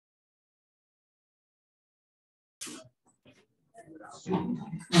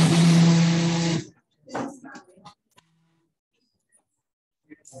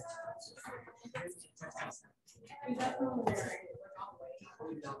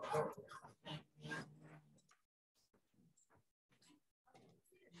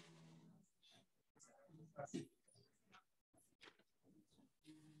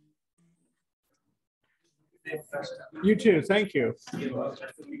You too. Thank you.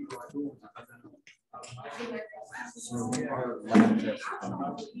 Our lab test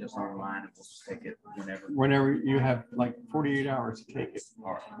is online, and we'll just take it Whenever you have like 48 hours to take it.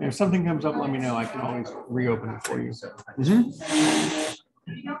 And if something comes up, let me know. I can always reopen it for you. If it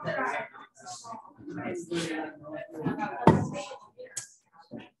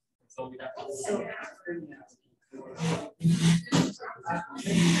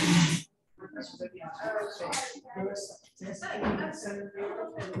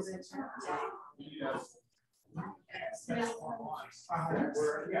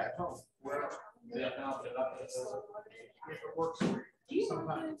works for you,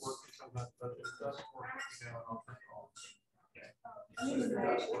 sometimes it works, sometimes it doesn't work. If it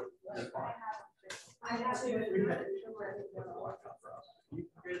does work, it's fine. You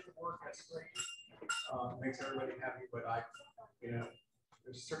can get it to work, that's great. Makes everybody happy, but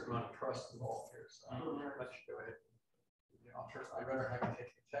there's a certain amount of trust involved here, so I'm going to let you go ahead. I'd rather have you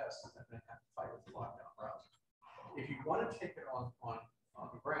take the test and then have to fight with the lockdown browser. If you want to take it on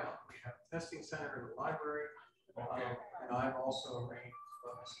the ground, we have a testing center in the library, and I've also arranged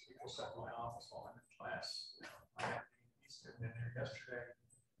some people set in my office while I'm in class. I had Easton in there yesterday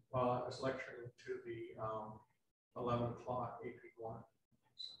while I was lecturing to the 11 o'clock AP1.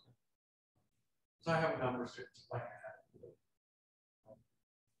 So I have numbers like that.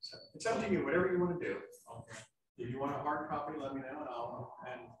 So it's up to you, whatever you want to do. If you want a hard copy, let me know,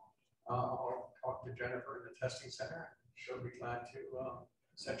 and I'll talk to Jennifer in the testing center. She'll be glad to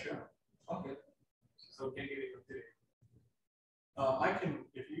set you up. Okay. So can you get it today? I can,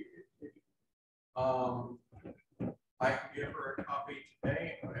 I can give her a copy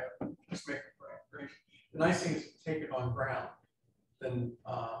today and just make it great. The nice thing is, if you take it on ground, then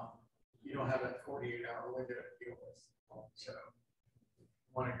you don't have that 48-hour window to deal with. So, if you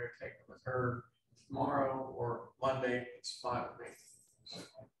want to go take it with her tomorrow or Monday, it's fine with me. So,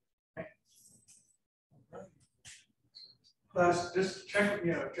 okay. Plus, just check,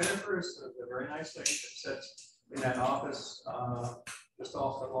 Jennifer is a very nice lady that sits in that office, just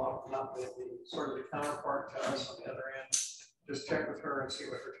off the lawn, not the sort of the counterpart to us on the other end. Just check with her and see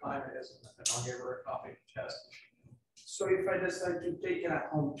what her time is, and I'll give her a copy of the test. So if I decide to take it at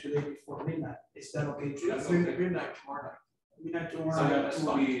home today before midnight, is that okay too? That's midnight tomorrow night. Midnight tomorrow So night. that's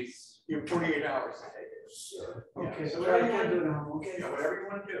fine. You have 48 hours to take it. So, okay, Yeah. so whatever you want to do now, okay? Yeah, whatever you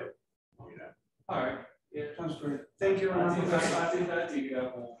want to do. All right. Yeah, sounds great. Thank you very much. I think I take it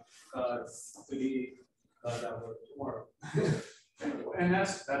at home today, that work tomorrow. And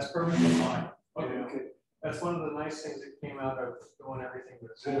that's perfectly fine. Okay. That's one of the nice things that came out of doing everything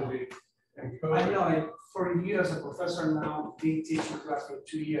with Zoom. And I know, for you as a professor now, being teaching class for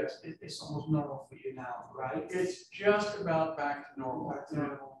 2 years, it's almost normal for you now, right? It's just about back to normal.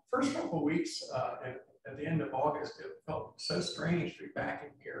 First couple of weeks at the end of August, it felt so strange to be back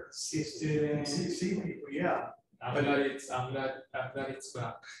in here. See people, yeah. I'm glad it's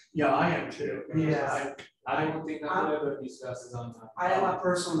back. Yeah, I am too. Yeah. I don't think I'll ever discuss it on time. I am a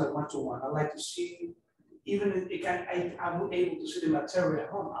person that one-to-one. I like to see, even if it can, I'm able to see the material at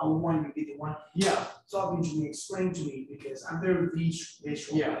home. I would want you to be the one talking to me, explain to me, because I'm very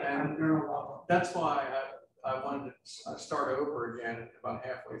visual. Yeah, and that's why I wanted to start over again about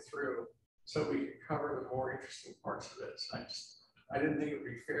halfway through, so we could cover the more interesting parts of this. I didn't think it would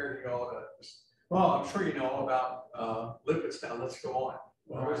be fair to y'all to just, well, I'm sure you know all about lipids now. Let's go on.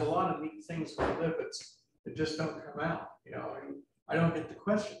 Well, there's a lot of neat things with lipids that just don't come out. I don't get the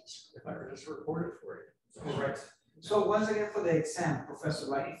questions if I were just record it for you. Correct. So once again for the exam, Professor,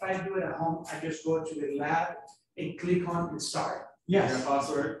 like if I do it at home, I just go to the lab and click on and start. Yes. Your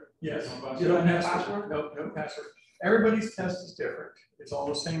password? Yes. You don't have password? Nope, no password. Everybody's test is different. It's all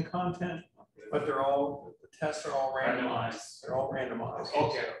the same content, but the tests are all randomized. They're all randomized.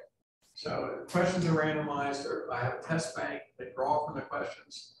 Okay. So the questions are randomized. I have a test bank. They draw from the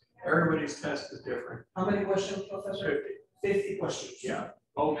questions. Everybody's test is different. How many questions, Professor? 50 questions. Yeah.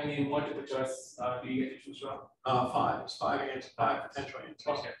 How many multiple choice do you get to choose from? 5. It's 5 answers, 5 potential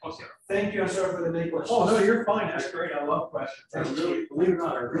answers. Okay. Thank you. I'm sorry for the late questions. Oh no, you're fine. That's great. I love questions. I really, believe it or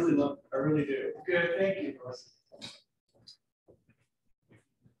not, I really do. Good. Thank you.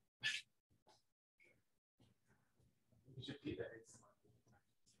 You should keep that.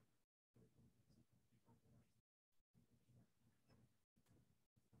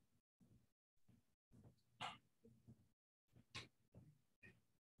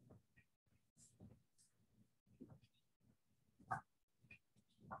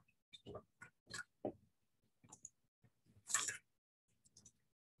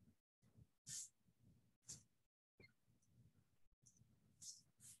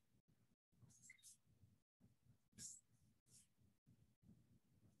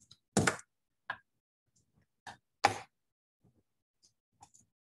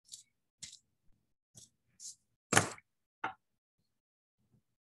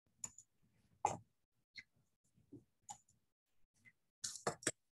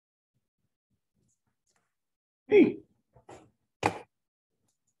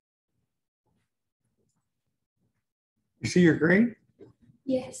 see your grade?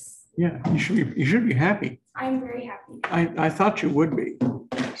 Yes, Yeah, you should be happy. I'm very happy. I thought you would be,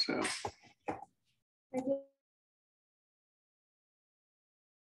 so. I did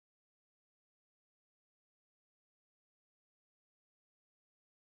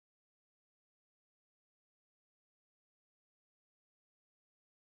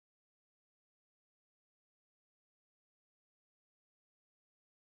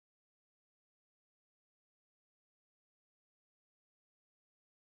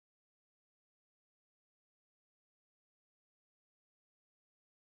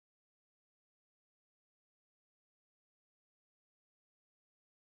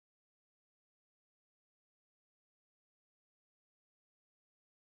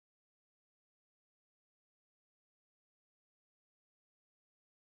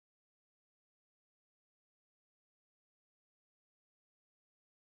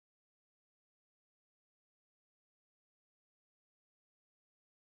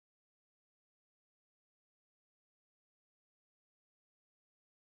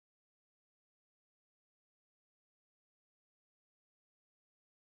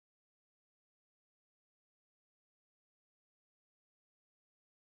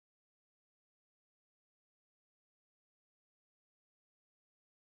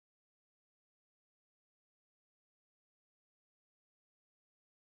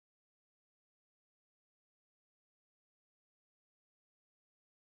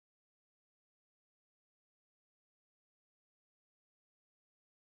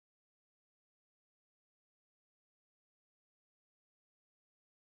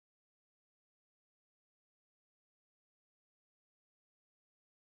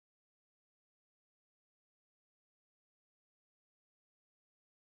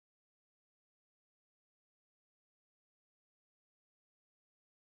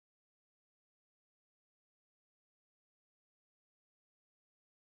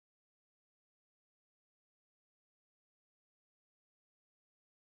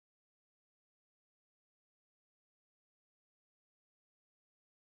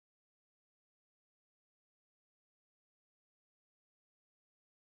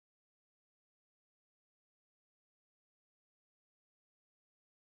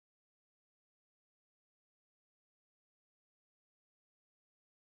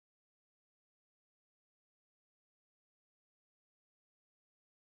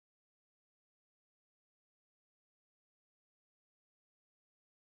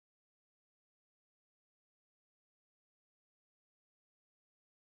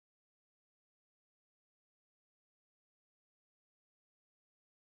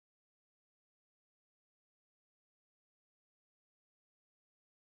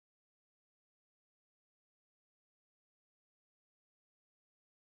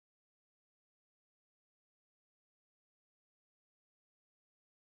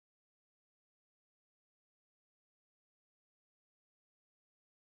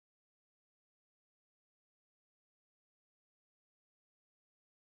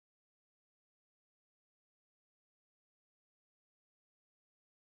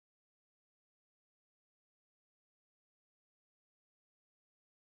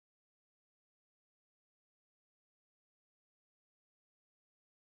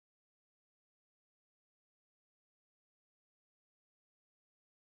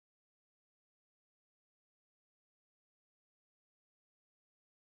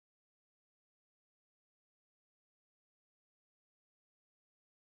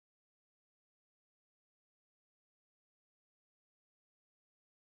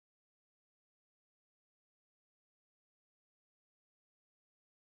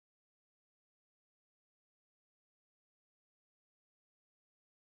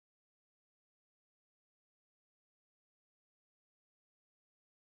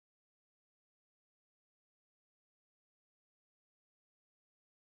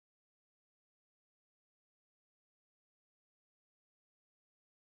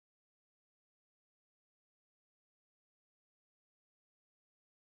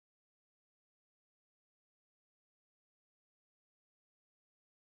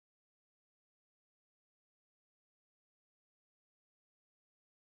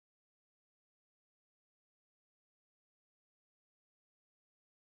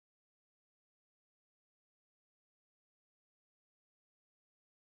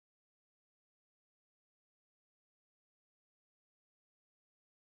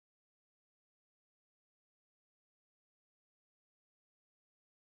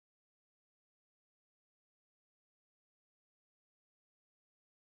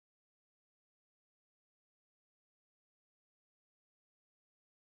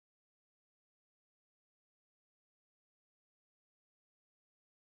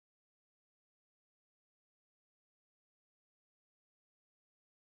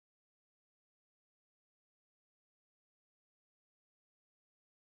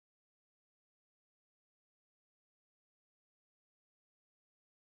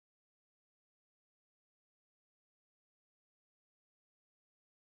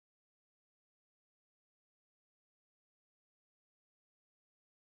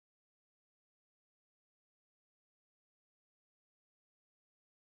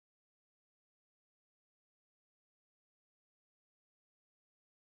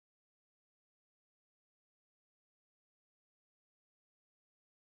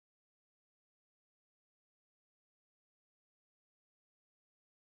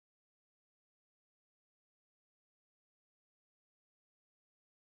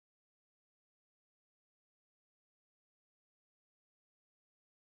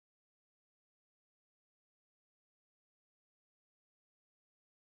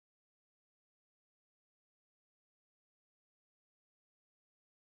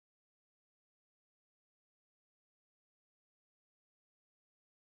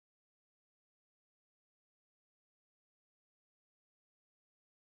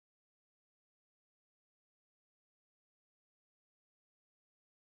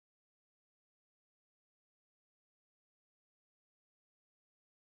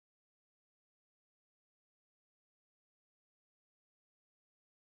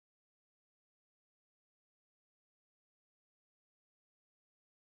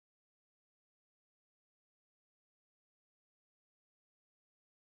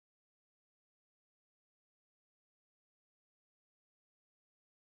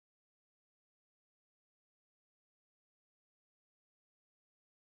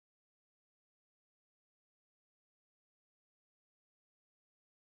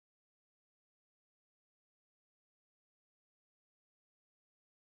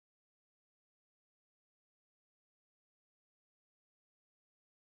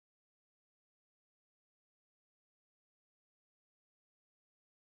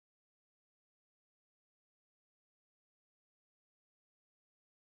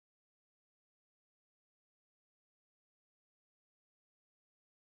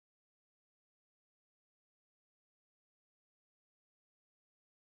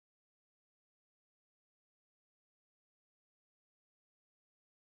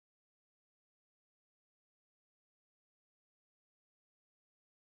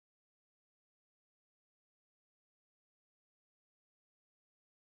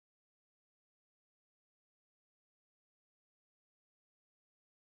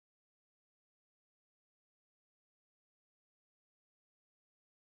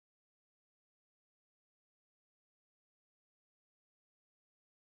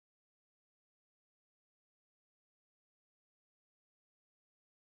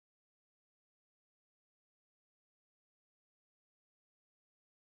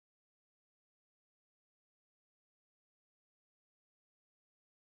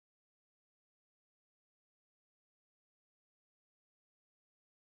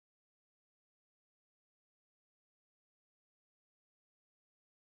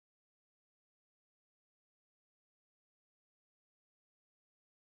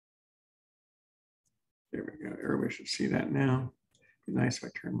There we go. Everybody should see that now. Be nice if I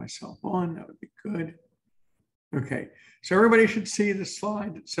turn myself on. That would be good. Okay, so everybody should see the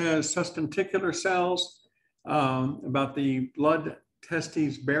slide that says sustenticular cells, about the blood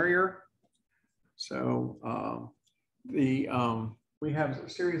testes barrier. So we have a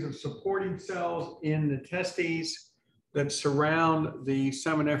series of supporting cells in the testes that surround the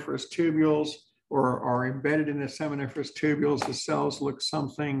seminiferous tubules or are embedded in the seminiferous tubules. The cells look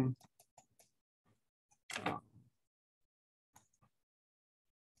something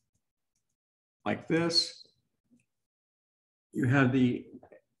like this. You have the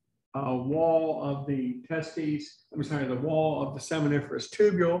wall of the testes, I'm sorry, the wall of the seminiferous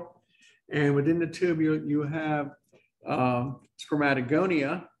tubule. And within the tubule, you have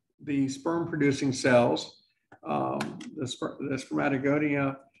spermatogonia, the sperm producing cells. The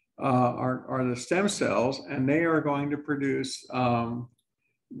spermatogonia are the stem cells, and they are going to produce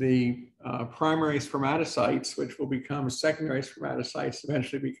the primary spermatocytes, which will become secondary spermatocytes,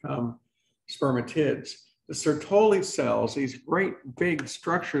 eventually become spermatids. The Sertoli cells, these great big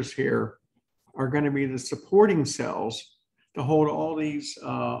structures here, are going to be the supporting cells to hold all these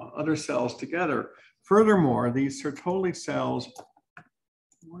other cells together. Furthermore, these Sertoli cells,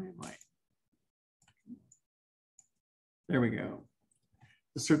 why am I? There we go.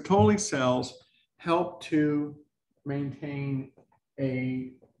 The Sertoli cells help to maintain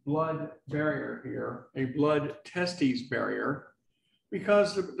a blood barrier here, a blood testes barrier,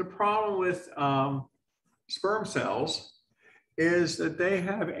 because the problem with sperm cells is that they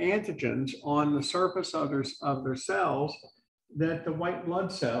have antigens on the surface of their cells that the white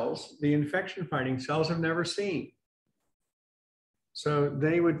blood cells, the infection fighting cells, have never seen. So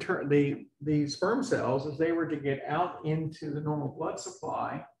they would turn the sperm cells, if they were to get out into the normal blood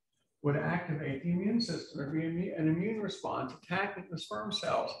supply, would activate the immune system. There'd be an immune response attacking the sperm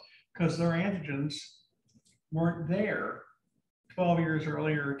cells because their antigens weren't there 12 years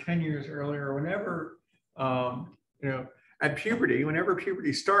earlier, 10 years earlier, whenever, at puberty, whenever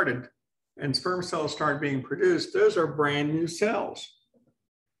puberty started and sperm cells started being produced, those are brand new cells.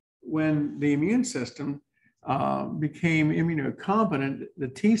 When the immune system became immunocompetent, the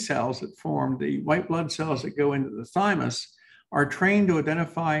T cells that formed, the white blood cells that go into the thymus, are trained to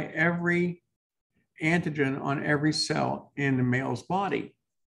identify every antigen on every cell in the male's body.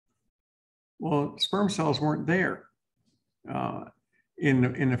 Well, sperm cells weren't there in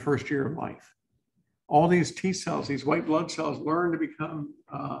the first year of life. All these T cells, these white blood cells, learn to become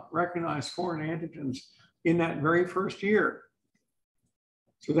recognize foreign antigens in that very first year.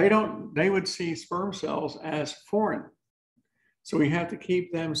 So they would see sperm cells as foreign. So we have to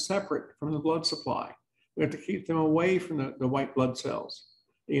keep them separate from the blood supply. We have to keep them away from the white blood cells,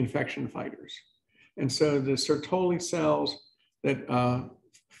 the infection fighters. And so the Sertoli cells that help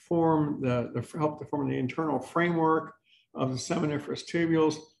to form the internal framework of the seminiferous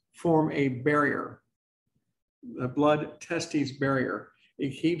tubules form a barrier, the blood testes barrier.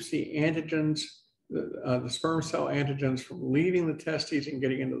 It keeps the antigens, the sperm cell antigens, from leaving the testes and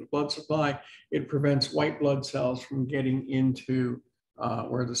getting into the blood supply. It prevents white blood cells from getting into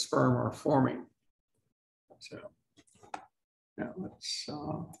where the sperm are forming. So now let's,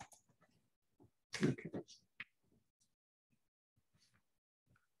 okay.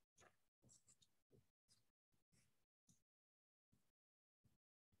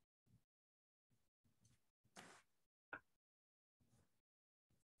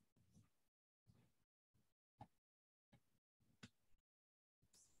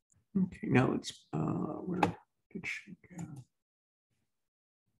 Okay, now let's, where did she go?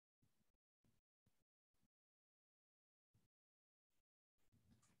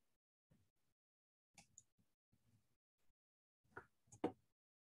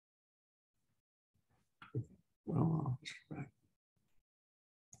 Well, I'll just go back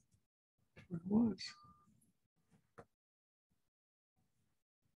to where it was.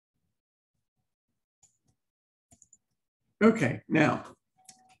 Okay, now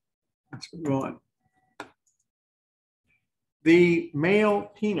let's move on. The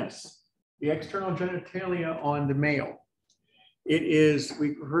male penis, the external genitalia on the male, it is,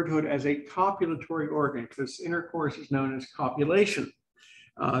 we refer to it as a copulatory organ because intercourse is known as copulation.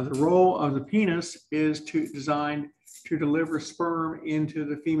 The role of the penis is designed to deliver sperm into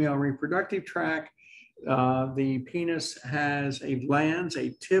the female reproductive tract. The penis has a glans,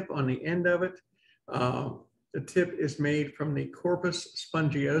 a tip on the end of it. The tip is made from the corpus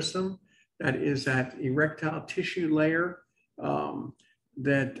spongiosum, that is that erectile tissue layer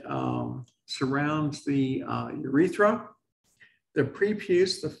that surrounds the urethra. The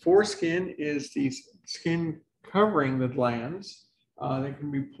prepuce, the foreskin, is the skin covering the glands. they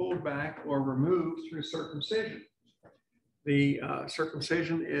can be pulled back or removed through circumcision. The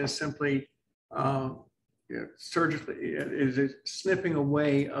circumcision is simply surgically, is snipping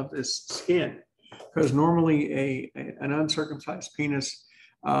away of this skin, because normally an uncircumcised penis,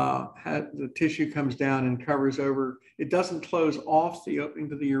 the tissue comes down and covers over. It doesn't close off the opening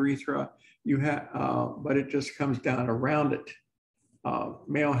to the urethra, but it just comes down around it.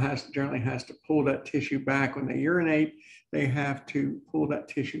 Male generally has to pull that tissue back when they urinate. They have to pull that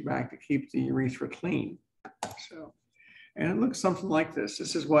tissue back to keep the urethra clean. So, and it looks something like this.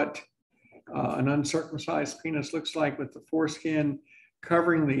 This is what an uncircumcised penis looks like, with the foreskin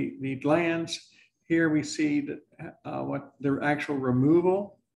covering the glands. Here we see that what the actual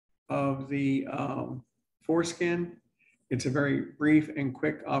removal of the foreskin. It's a very brief and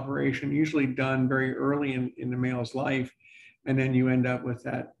quick operation, usually done very early in the male's life. And then you end up with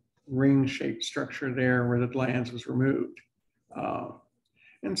that ring-shaped structure there where the glans was removed.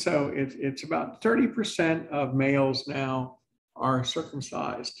 And so it's about 30% of males now are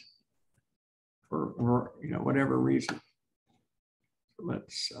circumcised for whatever reason. So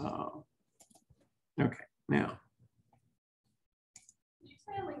let's, okay, now. Did you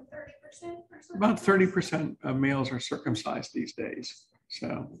say like 30% or something? About 30% of males are circumcised these days.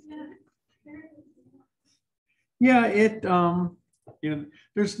 So. Yeah,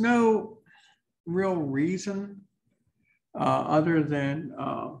 there's no real reason other than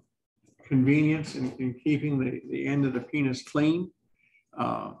convenience in keeping the end of the penis clean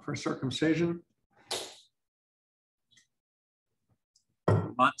for circumcision.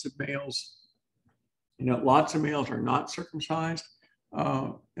 Lots of males are not circumcised,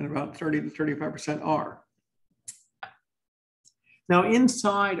 and about 30 to 35% are. Now,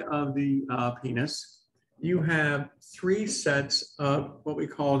 inside of the penis, you have 3 sets of what we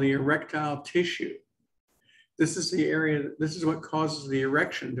call the erectile tissue. This is the area, this is what causes the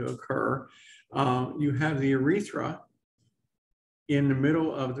erection to occur. You have the urethra in the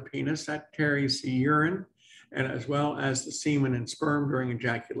middle of the penis that carries the urine, and as well as the semen and sperm during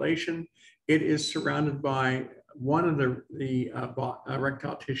ejaculation. It is surrounded by one of the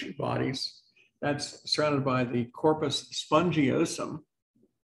erectile tissue bodies that's surrounded by the corpus spongiosum,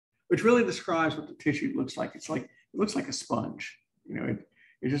 which really describes what the tissue looks like. It looks like a sponge.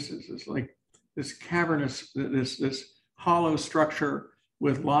 It just is like this cavernous, this hollow structure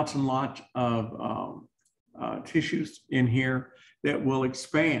with lots and lots of tissues in here that will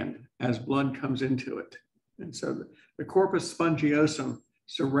expand as blood comes into it. And so the corpus spongiosum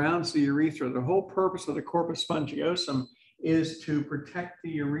surrounds the urethra. The whole purpose of the corpus spongiosum is to protect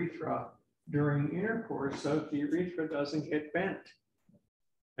the urethra during intercourse so that the urethra doesn't get bent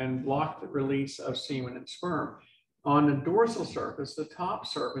and block the release of semen and sperm. On the dorsal surface, the top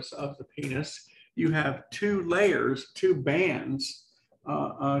surface of the penis, you have 2 layers, 2 bands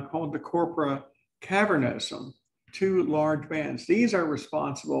called the corpora cavernosum, 2 large bands. These are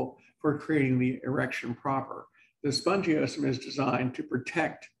responsible for creating the erection proper. The spongiosum is designed to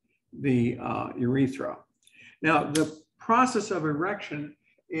protect the urethra. Now, the process of erection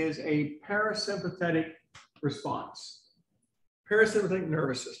is a parasympathetic response. Parasympathetic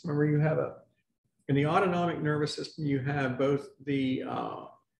nervous system. Remember, you have in the autonomic nervous system, you have both the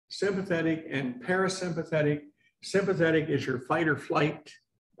sympathetic and parasympathetic. Sympathetic is your fight or flight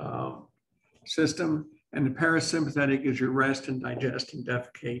system, and the parasympathetic is your rest and digest and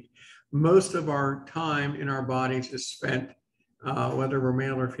defecate. Most of our time in our bodies is spent, whether we're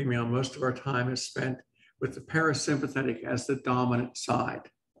male or female, most of our time is spent with the parasympathetic as the dominant side.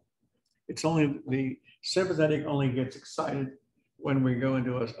 It's only the sympathetic only gets excited when we go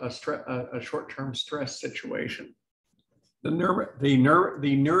into a short-term stress situation. The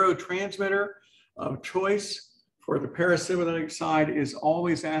neurotransmitter of choice for the parasympathetic side is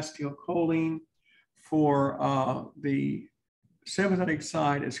always acetylcholine. For the sympathetic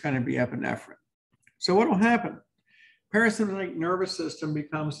side, it's going to be epinephrine. So what will happen? Parasympathetic nervous system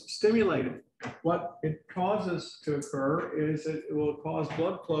becomes stimulated. What it causes to occur is that it will cause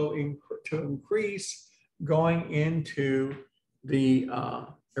blood flow to increase going into the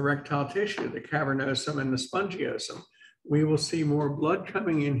erectile tissue, the cavernosum and the spongiosum. We will see more blood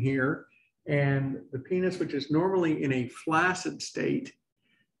coming in here, and the penis, which is normally in a flaccid state,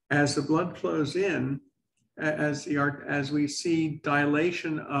 as the blood flows in, as we see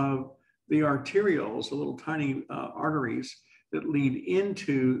dilation of the arterioles, the little tiny arteries that lead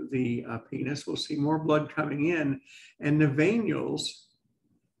into the penis, we'll see more blood coming in, and the venules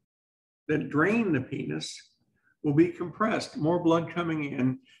that drain the penis will be compressed. More blood coming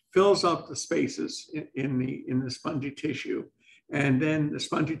in fills up the spaces in the spongy tissue, and then the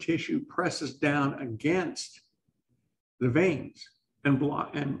spongy tissue presses down against the veins. and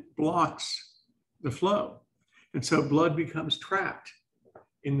blocks the flow. And so blood becomes trapped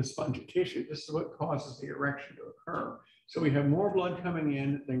in the spongy tissue. This is what causes the erection to occur. So we have more blood coming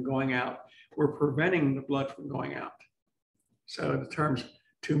in than going out. We're preventing the blood from going out. So the terms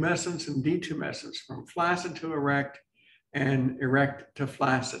tumescence and detumescence, from flaccid to erect and erect to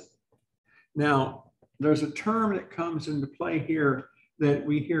flaccid. Now, there's a term that comes into play here that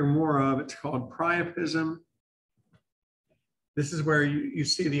we hear more of. It's called priapism. This is where you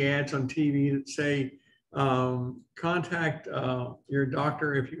see the ads on TV that say, contact your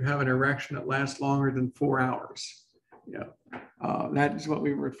doctor if you have an erection that lasts longer than 4 hours. You know, that is what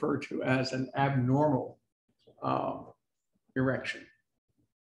we refer to as an abnormal erection.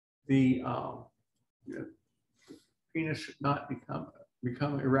 The penis should not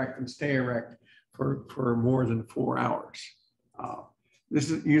become erect and stay erect for more than 4 hours.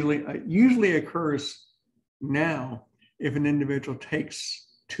 This is usually occurs now if an individual takes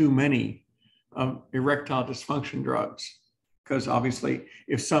too many erectile dysfunction drugs, because obviously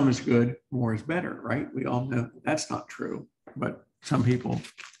if some is good, more is better, right? We all know that's not true, but some people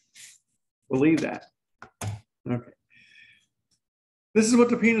believe that. Okay. This is what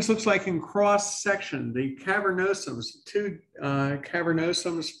the penis looks like in cross section. The cavernosums, two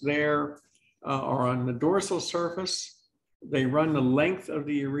cavernosums there are on the dorsal surface. They run the length of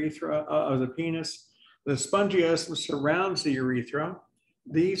the urethra of the penis. The spongiosum surrounds the urethra.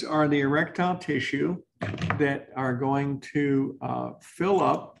 These are the erectile tissue that are going to fill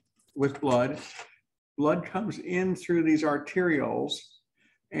up with blood. Blood comes in through these arterioles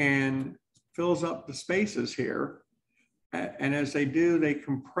and fills up the spaces here. And as they do, they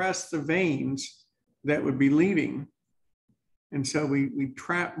compress the veins that would be leaving. And so we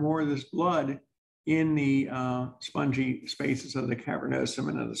trap more of this blood in the spongy spaces of the cavernosum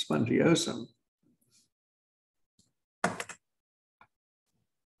and of the spongiosum.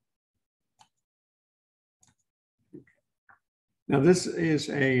 Now, this is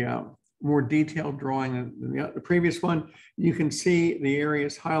a more detailed drawing than the previous one. You can see the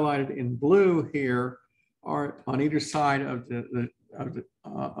areas highlighted in blue here are on either side of the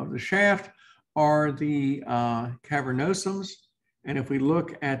shaft are the cavernosums. And if we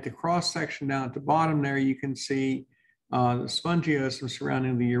look at the cross section down at the bottom there, you can see the spongiosum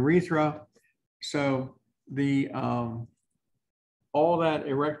surrounding the urethra. So the all that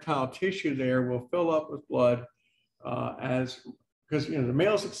erectile tissue there will fill up with blood because the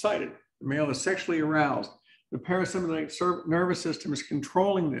male is excited, the male is sexually aroused. The parasympathetic nervous system is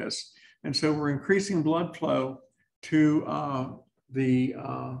controlling this, and so we're increasing blood flow to the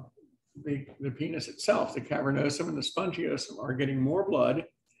penis itself. The cavernosum and the spongiosum are getting more blood.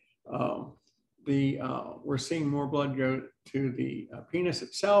 We're seeing more blood go to the penis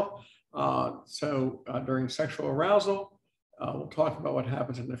itself. During sexual arousal, we'll talk about what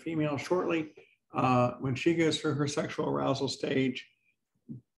happens in the female shortly when she goes through her sexual arousal stage.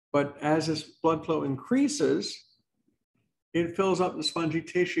 But as this blood flow increases, it fills up the spongy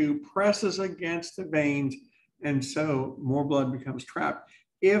tissue, presses against the veins, and so more blood becomes trapped.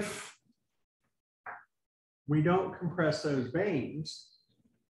 If we don't compress those veins,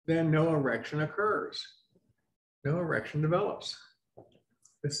 then no erection occurs. No erection develops.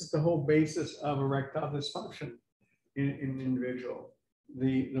 This is the whole basis of erectile dysfunction in an individual.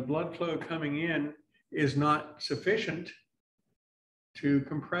 The blood flow coming in is not sufficient to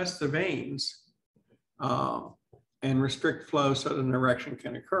compress the veins and restrict flow so that an erection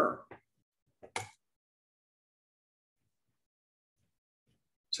can occur.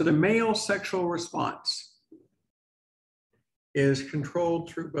 So the male sexual response is controlled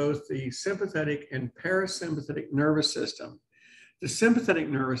through both the sympathetic and parasympathetic nervous system. The sympathetic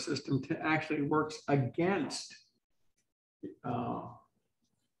nervous system actually works against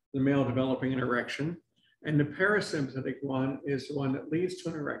the male developing an erection, and the parasympathetic one is the one that leads to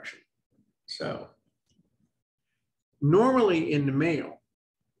an erection. So normally in the male,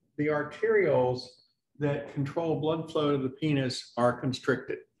 the arterioles that control blood flow to the penis are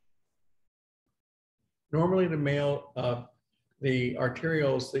constricted. Normally the male, the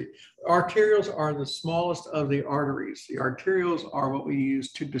arterioles are the smallest of the arteries. The arterioles are what we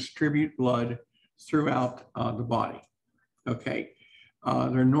use to distribute blood throughout the body, okay?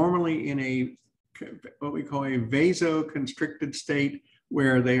 They're normally in what we call a vasoconstricted state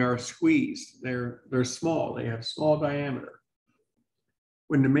where they are squeezed. They're small, they have small diameter.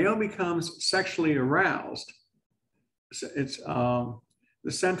 When the male becomes sexually aroused, it's the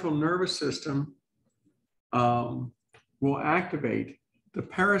central nervous system will activate the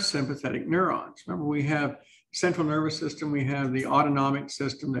parasympathetic neurons. Remember, we have central nervous system, we have the autonomic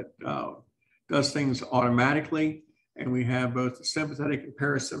system that does things automatically, and we have both the sympathetic and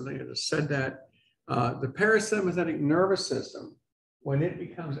parasympathetic. I just said that. The parasympathetic nervous system, when it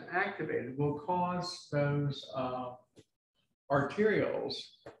becomes activated, will cause those arterioles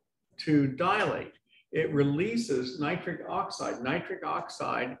to dilate. It releases nitric oxide. Nitric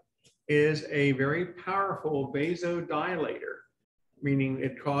oxide is a very powerful vasodilator, meaning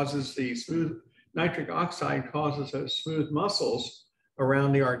it causes the smooth, nitric oxide causes those smooth muscles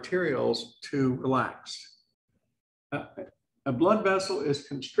around the arterioles to relax. A blood vessel is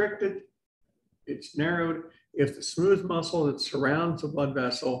constricted, it's narrowed if the smooth muscle that surrounds the blood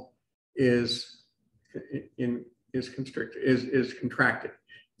vessel is contracted.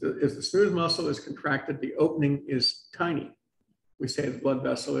 If the smooth muscle is contracted, the opening is tiny. We say the blood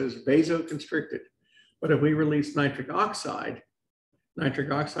vessel is vasoconstricted. But if we release nitric oxide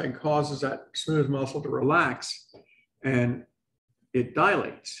causes that smooth muscle to relax, and it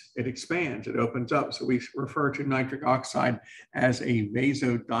dilates, it expands, it opens up. So we refer to nitric oxide as a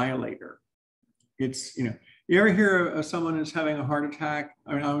vasodilator. It's, you ever hear of someone who's having a heart attack?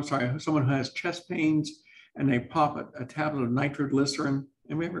 I'm sorry, someone who has chest pains and they pop a tablet of nitroglycerin.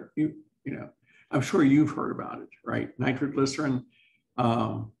 And remember, I'm sure you've heard about it, right? Nitroglycerin.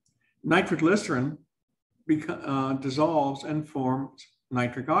 Nitroglycerin dissolves and forms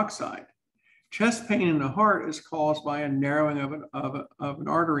nitric oxide. Chest pain in the heart is caused by a narrowing of an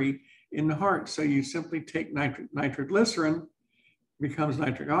artery in the heart. So you simply take nitroglycerin, becomes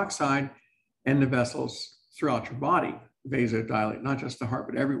nitric oxide, and the vessels throughout your body vasodilate, not just the heart,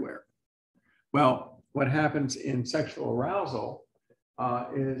 but everywhere. Well, what happens in sexual arousal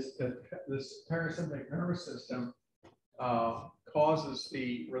is that this parasympathetic nervous system causes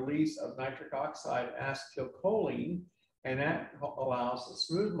the release of nitric oxide, acetylcholine, and that allows the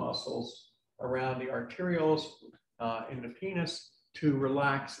smooth muscles around the arterioles in the penis to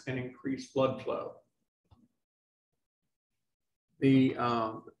relax and increase blood flow. The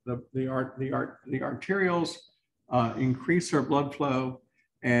arterioles increase their blood flow,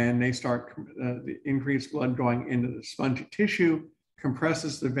 and they start the increased blood going into the spongy tissue,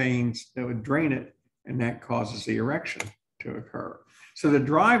 compresses the veins that would drain it, and that causes the erection to occur. So the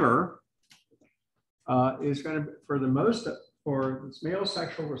driver is going to, for this male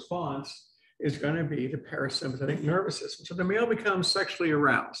sexual response, is going to be the parasympathetic nervous system. So the male becomes sexually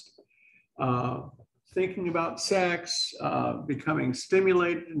aroused, thinking about sex, becoming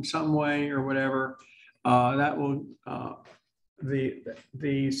stimulated in some way or whatever. That will,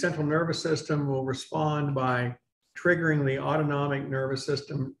 the central nervous system will respond by triggering the autonomic nervous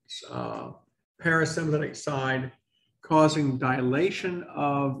system's parasympathetic side, causing dilation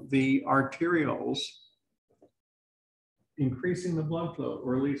of the arterioles, increasing the blood flow,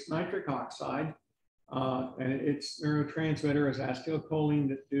 or release nitric oxide, and its neurotransmitter is acetylcholine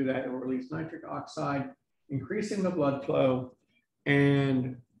that do that. It will release nitric oxide, increasing the blood flow,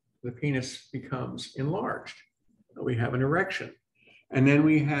 and the penis becomes enlarged. We have an erection. And then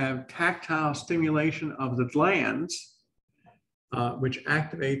we have tactile stimulation of the glands, which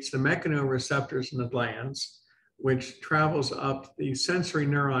activates the mechanoreceptors in the glands, which travels up the sensory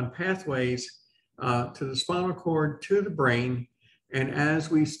neuron pathways to the spinal cord, to the brain. And as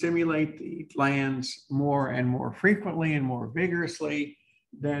we stimulate the glands more and more frequently and more vigorously,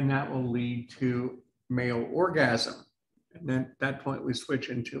 then that will lead to male orgasm. And then at that point, we switch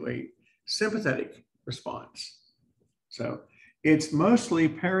into a sympathetic response. So it's mostly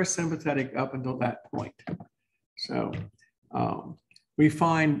parasympathetic up until that point. So we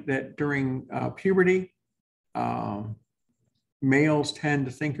find that during puberty, males tend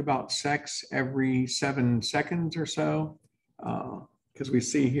to think about sex every 7 seconds or so, because we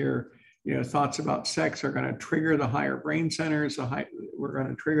see here, thoughts about sex are going to trigger the higher brain centers. We're going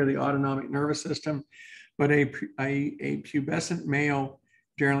to trigger the autonomic nervous system. But a pubescent male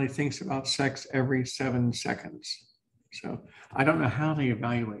generally thinks about sex every 7 seconds. So I don't know how they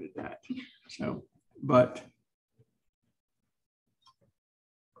evaluated that. So,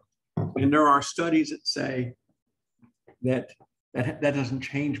 and there are studies that say that doesn't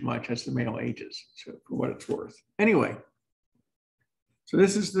change much as the male ages, so for what it's worth. Anyway, so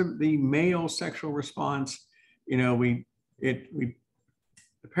this is the male sexual response. The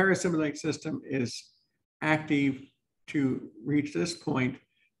parasympathetic system is active to reach this point.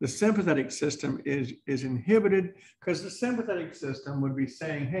 The sympathetic system is inhibited because the sympathetic system would be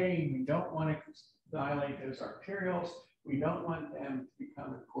saying, hey, we don't want to dilate those arterioles. We don't want them to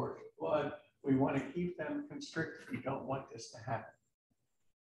become a cord of blood. We want to keep them constricted. We don't want this to happen.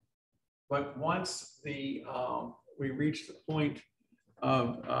 But once we reach the point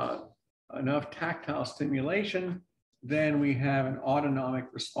of enough tactile stimulation, then we have an autonomic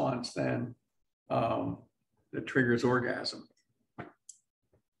response then that triggers orgasm.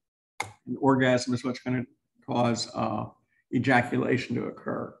 And orgasm is what's going to cause ejaculation to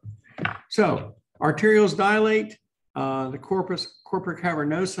occur. So arterioles dilate, the corpora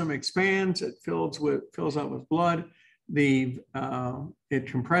cavernosum expands, it fills up with blood. It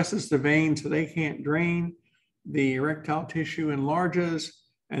compresses the veins so they can't drain. The erectile tissue enlarges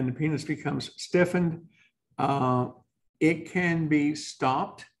and the penis becomes stiffened. It can be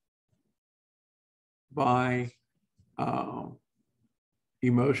stopped by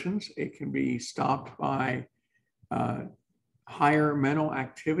emotions. It can be stopped by higher mental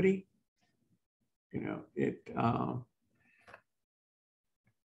activity. A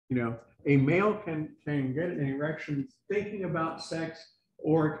male can get an erection thinking about sex,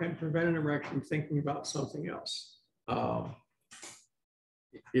 or can prevent an erection thinking about something else.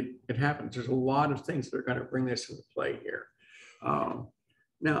 It happens. There's a lot of things that are going to bring this into play here.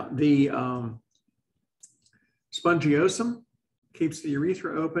 Now, the spongiosum keeps the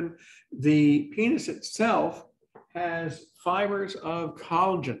urethra open. The penis itself has fibers of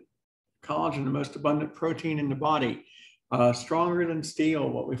collagen. Collagen, the most abundant protein in the body, stronger than steel,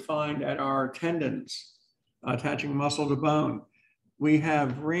 what we find at our tendons, attaching muscle to bone. We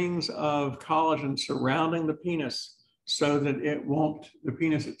have rings of collagen surrounding the penis so that the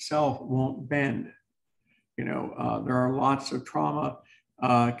penis itself won't bend. There are lots of trauma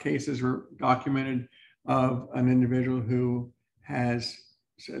cases documented of an individual who has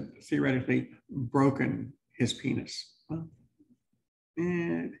theoretically broken his penis.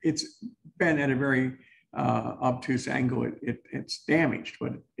 And it's bent at a very obtuse angle. It's damaged,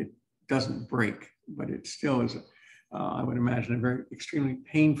 but it doesn't break. But it still is, I would imagine, a very extremely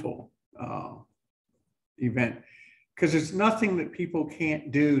painful event, because there's nothing that people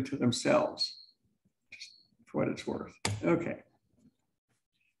can't do to themselves, just for what it's worth. Okay.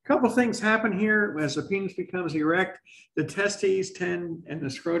 A couple things happen here as the penis becomes erect. The testes and the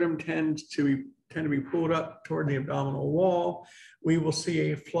scrotum tend to be pulled up toward the abdominal wall. We will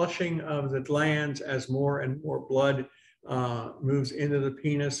see a flushing of the glands as more and more blood moves into the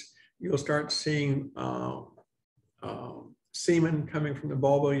penis. You'll start seeing semen coming from the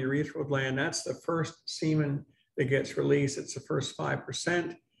bulbourethral gland. That's the first semen that gets released. It's the first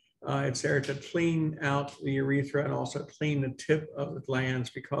 5%. It's there to clean out the urethra and also clean the tip of the glands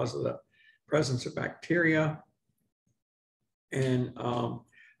because of the presence of bacteria. And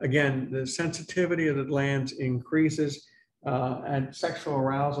again, the sensitivity of the glands increases. And sexual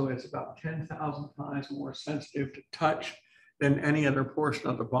arousal is about 10,000 times more sensitive to touch than any other portion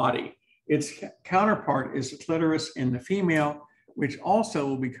of the body. Its counterpart is the clitoris in the female, which also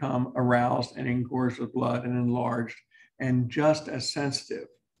will become aroused and engorged with blood and enlarged and just as sensitive.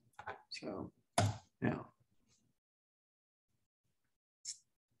 So now,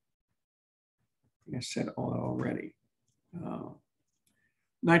 I said all already.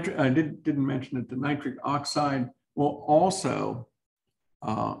 I didn't mention that the nitric oxide will also,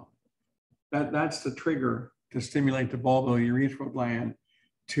 that's the trigger to stimulate the bulbourethral gland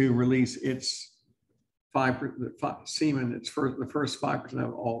to release its semen. It's the first 5%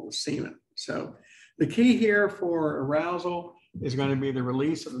 of all the semen. So the key here for arousal is going to be the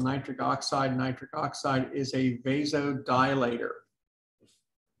release of the nitric oxide. Nitric oxide is a vasodilator.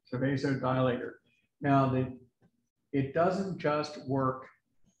 It's a vasodilator. Now, it doesn't just work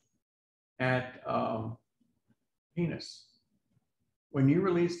at penis. When you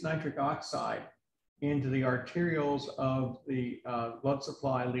release nitric oxide into the arterioles of the blood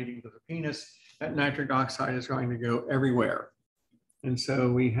supply leading to the penis, that nitric oxide is going to go everywhere. And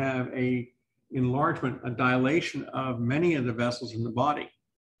so we have a enlargement, a dilation of many of the vessels in the body,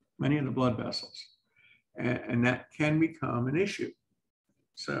 many of the blood vessels. And that can become an issue.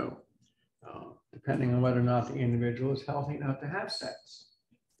 So depending on whether or not the individual is healthy enough to have sex.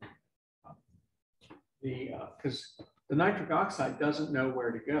 Because the nitric oxide doesn't know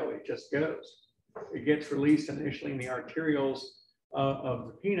where to go, it just goes. It gets released initially in the arterioles of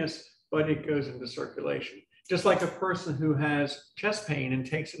the penis, but it goes into circulation. Just like a person who has chest pain and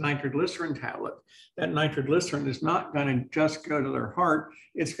takes a nitroglycerin tablet, that nitroglycerin is not going to just go to their heart,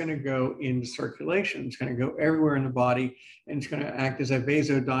 it's going to go into circulation. It's going to go everywhere in the body, and it's going to act as a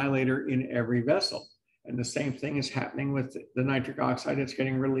vasodilator in every vessel. And the same thing is happening with the nitric oxide that's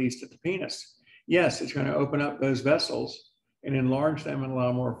getting released at the penis. Yes, it's going to open up those vessels and enlarge them and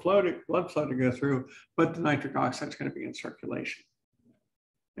allow more blood flow to go through, but the nitric oxide is going to be in circulation.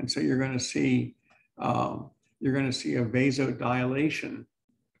 And so you're going to see a vasodilation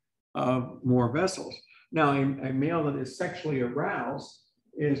of more vessels. Now, a male that is sexually aroused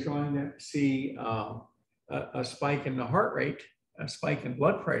is going to see a spike in the heart rate a spike in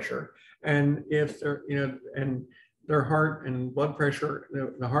blood pressure. And if they're, and their heart and blood pressure,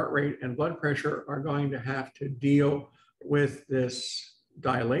 the heart rate and blood pressure are going to have to deal with this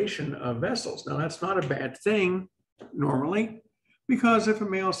dilation of vessels. Now, that's not a bad thing normally, because if a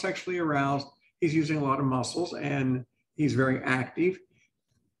male is sexually aroused, he's using a lot of muscles and he's very active.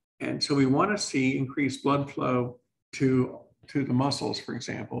 And so we want to see increased blood flow to the muscles, for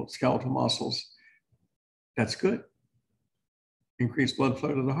example, skeletal muscles. That's good. Increased blood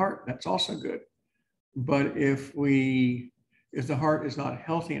flow to the heart, that's also good. But if the heart is not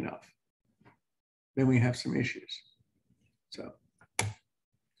healthy enough, then we have some issues. So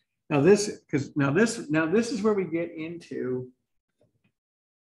now this is where we get into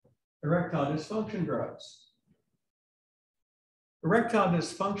erectile dysfunction drugs. Erectile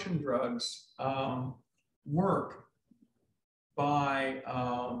dysfunction drugs work by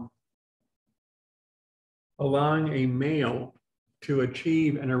allowing a male to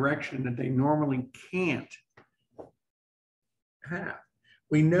achieve an erection that they normally can't have.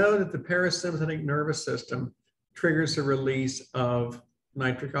 We know that the parasympathetic nervous system triggers the release of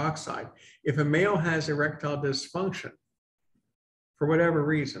nitric oxide. If a male has erectile dysfunction, for whatever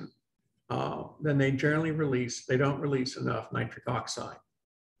reason, then they generally don't release enough nitric oxide.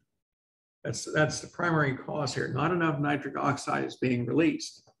 That's the primary cause here. Not enough nitric oxide is being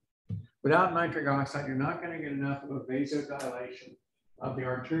released. Without nitric oxide, you're not going to get enough of a vasodilation of the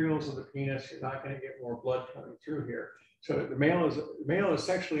arterioles of the penis. You're not going to get more blood coming through here. So the male is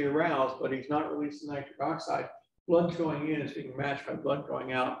sexually aroused, but he's not releasing nitric oxide. Blood going in is being matched by blood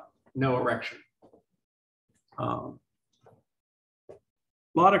going out. No erection. A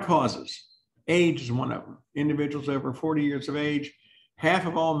lot of causes. Age is one of them. Individuals over 40 years of age, half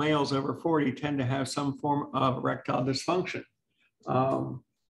of all males over 40 tend to have some form of erectile dysfunction.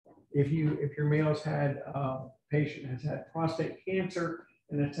 If your male's patient has had prostate cancer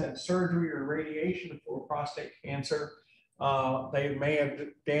and has had surgery or radiation for prostate cancer, they may have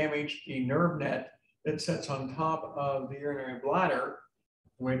damaged the nerve net that sits on top of the urinary bladder,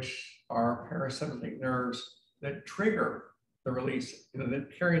 which are parasympathetic nerves that trigger the release, that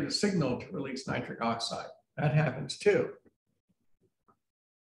carry the signal to release nitric oxide. That happens too.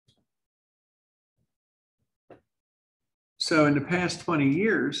 So in the past 20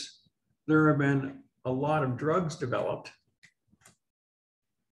 years, there have been a lot of drugs developed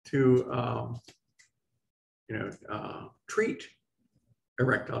to treat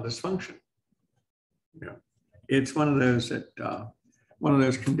erectile dysfunction. It's one of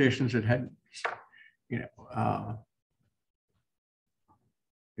those conditions that had,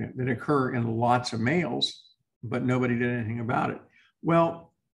 that occur in lots of males, but nobody did anything about it.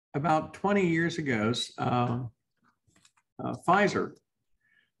 Well, about 20 years ago, Pfizer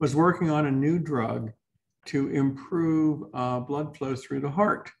was working on a new drug to improve blood flow through the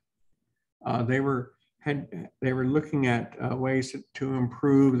heart. They were looking at ways to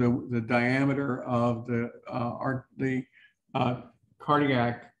improve the diameter of the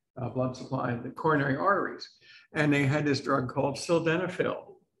cardiac blood supply, the coronary arteries, and they had this drug called sildenafil.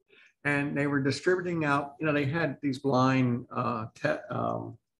 And they were distributing out, they had these blind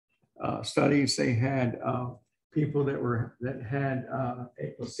studies. They had people that had a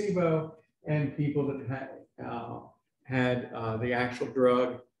placebo and people that had the actual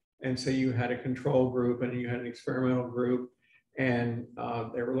drug. And so you had a control group and you had an experimental group, and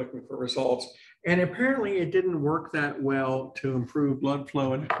they were looking for results. And apparently it didn't work that well to improve blood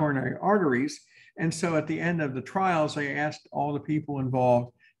flow in the coronary arteries. And so at the end of the trials, they asked all the people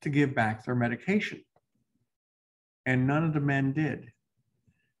involved to give back their medication. And none of the men did,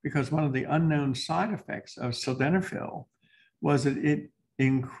 because one of the unknown side effects of sildenafil was that it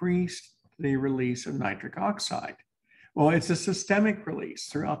increased the release of nitric oxide. Well, it's a systemic release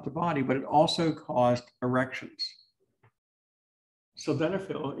throughout the body, but it also caused erections.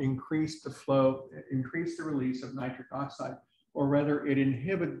 Sildenafil increased the flow, increased the release of nitric oxide, or rather it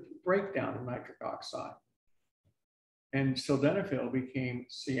inhibited breakdown of nitric oxide. And sildenafil became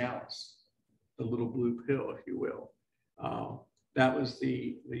Cialis, the little blue pill, if you will. That was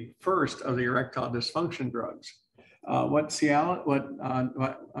the first of the erectile dysfunction drugs. Not Cialis,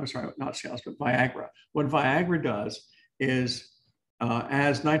 but Viagra. What Viagra does is,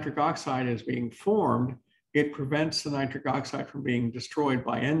 as nitric oxide is being formed, it prevents the nitric oxide from being destroyed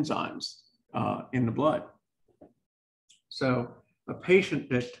by enzymes in the blood. So a patient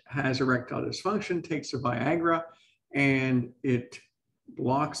that has erectile dysfunction takes a Viagra, and it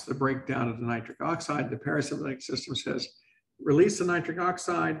blocks the breakdown of the nitric oxide. The parasympathetic system says, release the nitric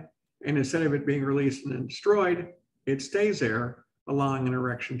oxide, and instead of it being released and then destroyed, it stays there, allowing an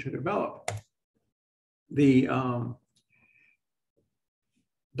erection to develop.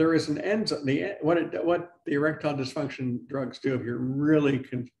 there is an enzyme. What the erectile dysfunction drugs do, if you're really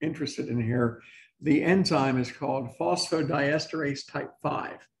interested in here, the enzyme is called phosphodiesterase type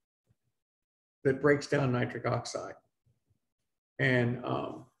 5 that breaks down nitric oxide. And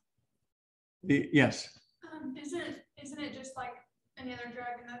yes. Isn't it just like any other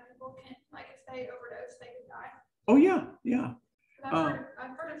drug, and that people can, like, if they overdose, they could die? Oh yeah, yeah. I've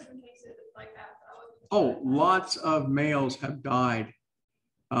heard of some cases like that. Lots of males have died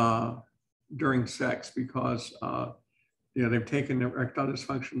during sex because they've taken erectile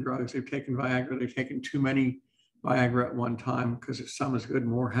dysfunction drugs, they've taken Viagra, they've taken too many Viagra at one time, because if some is good,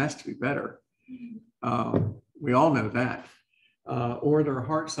 more has to be better. We all know that. Or their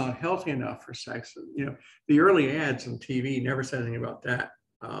heart's not healthy enough for sex. The early ads on TV never said anything about that.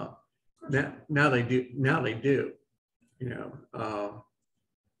 Now they do. Now they do.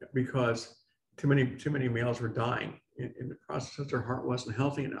 Because too many males were dying in the process because their heart wasn't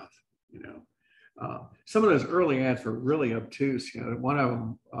healthy enough. Some of those early ads were really obtuse. One of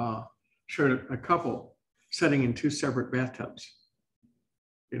them showed a couple sitting in 2 separate bathtubs.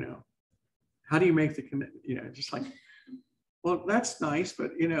 How do you make the just like, well, that's nice,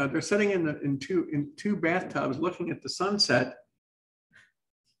 but they're sitting in two bathtubs looking at the sunset.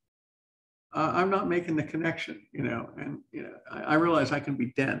 I'm not making the connection, and I realize I can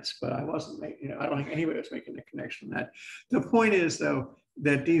be dense, but I wasn't making, I don't think anybody was making the connection. That the point is, though,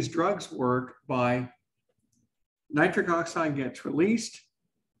 that these drugs work by nitric oxide gets released,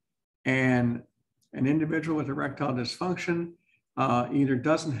 and an individual with erectile dysfunction either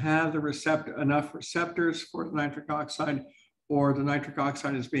doesn't have enough receptors for the nitric oxide, or the nitric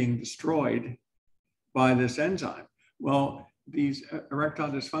oxide is being destroyed by this enzyme. Well, these erectile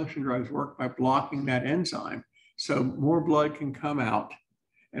dysfunction drugs work by blocking that enzyme, so more blood can come out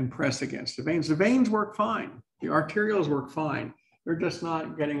and press against the veins. The veins work fine. The arterioles work fine. They're just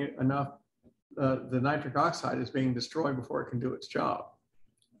not getting enough. The nitric oxide is being destroyed before it can do its job.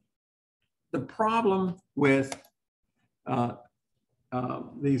 The problem with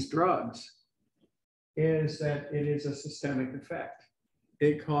these drugs is that it is a systemic effect.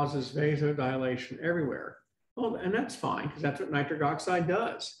 It causes vasodilation everywhere. Well, and that's fine, because that's what nitric oxide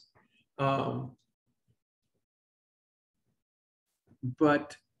does.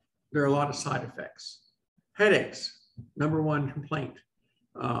 But there are a lot of side effects. Headaches, #1 complaint.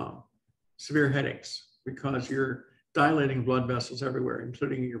 Severe headaches, because you're dilating blood vessels everywhere,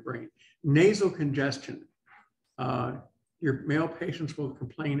 including your brain. Nasal congestion. Your male patients will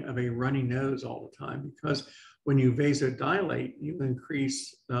complain of a runny nose all the time, because when you vasodilate, you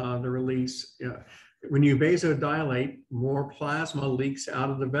increase the release. When you vasodilate, more plasma leaks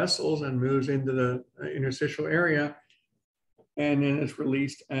out of the vessels and moves into the interstitial area, and then it's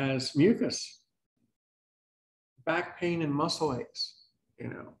released as mucus. Back pain and muscle aches.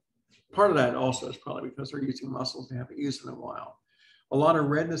 Part of that also is probably because they're using muscles they haven't used in a while. A lot of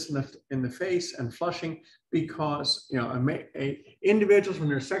redness in the face and flushing, because individuals, when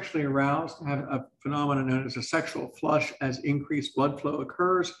they're sexually aroused, have a phenomenon known as a sexual flush, as increased blood flow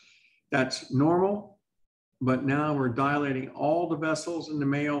occurs. That's normal, but now we're dilating all the vessels in the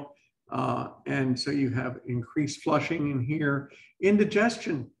male, and so you have increased flushing in here.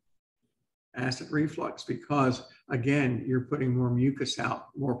 Indigestion, acid reflux, because again, you're putting more mucus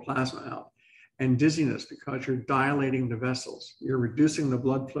out, more plasma out. And dizziness, because you're dilating the vessels. You're reducing the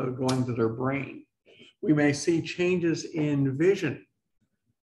blood flow going to their brain. We may see changes in vision.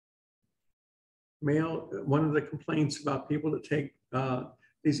 One of the complaints about people that take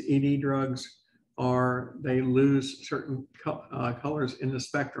these ED drugs are they lose certain colors in the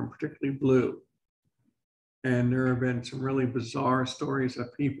spectrum, particularly blue. And there have been some really bizarre stories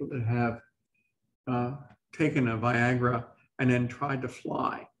of people that have taken a Viagra and then tried to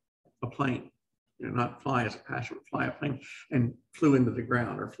fly a plane. Not fly as a passion, but fly a plane, and flew into the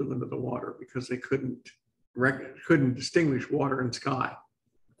ground or flew into the water because they couldn't distinguish water and sky.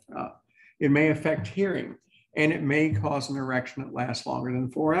 It may affect hearing, and it may cause an erection that lasts longer than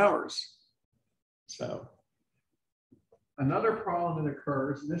 4 hours. So another problem that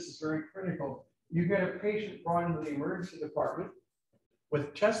occurs, and this is very critical, you get a patient brought into the emergency department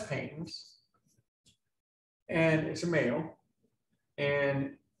with chest pains, and it's a male,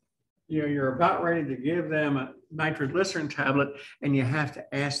 and you're about ready to give them a nitroglycerin tablet, and you have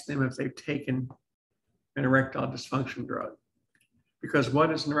to ask them if they've taken an erectile dysfunction drug. Because what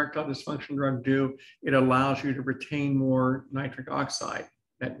does an erectile dysfunction drug do? It allows you to retain more nitric oxide,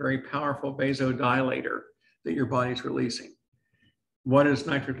 that very powerful vasodilator that your body's releasing. What does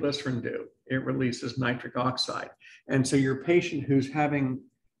nitroglycerin do? It releases nitric oxide. And so your patient who's having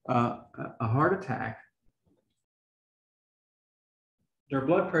a heart attack their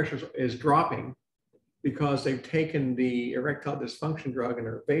blood pressure is dropping because they've taken the erectile dysfunction drug and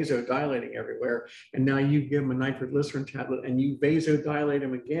are vasodilating everywhere. And now you give them a nitroglycerin tablet and you vasodilate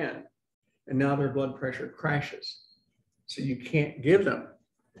them again. And now their blood pressure crashes. So you can't give them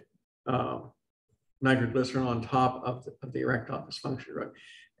nitroglycerin on top of the erectile dysfunction drug.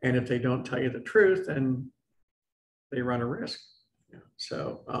 And if they don't tell you the truth, then they run a risk.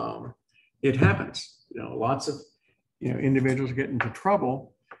 So it happens. Lots of individuals get into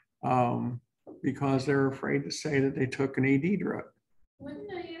trouble because they're afraid to say that they took an AD drug.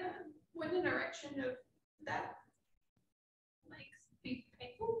 Wouldn't an erection of that be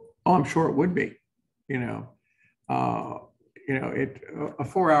painful? Oh, I'm sure it would be. A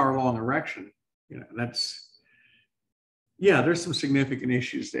 4-hour long erection. There's some significant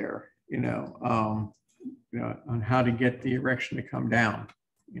issues there. On how to get the erection to come down.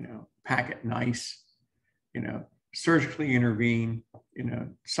 Pack it nice. Surgically intervene.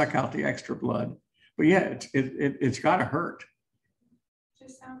 Suck out the extra blood. But yeah, it's got to hurt.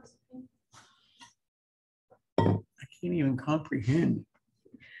 Just sounds painful. I can't even comprehend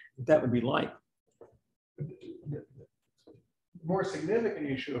what that would be like. The more significant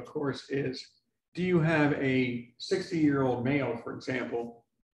issue, of course, is do you have a 60-year-old male, for example,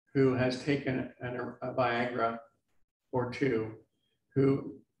 who has taken a Viagra or two,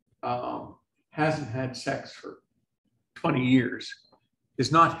 who hasn't had sex for 20 years,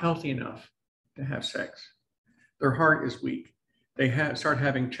 is not healthy enough to have sex. Their heart is weak. They start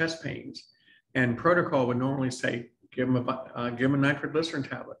having chest pains, and protocol would normally say, give them a nitroglycerin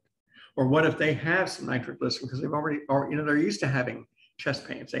tablet. Or what if they have some nitroglycerin because they're used to having chest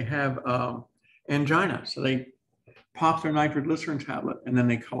pains. They have angina, so they pop their nitroglycerin tablet and then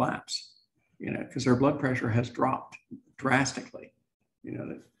they collapse, because their blood pressure has dropped drastically.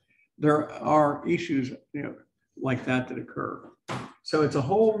 There are issues, like that occur. So it's a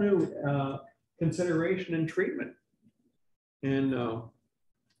whole new consideration and treatment. And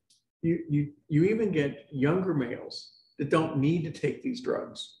you even get younger males that don't need to take these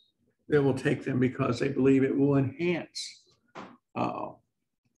drugs. They will take them because they believe it will enhance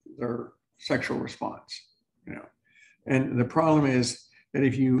their sexual response. And the problem is that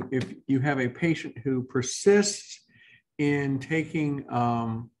if you have a patient who persists in taking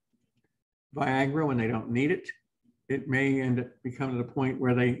Viagra when they don't need it, it may end up becoming to the point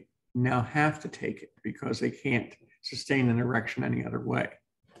where they now have to take it because they can't sustain an erection any other way.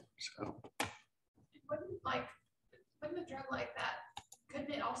 So Wouldn't a drug like that, couldn't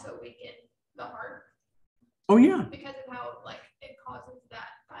it also weaken the heart? Oh yeah. Because of how it causes that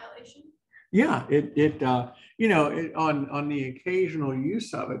dilation? Yeah, on the occasional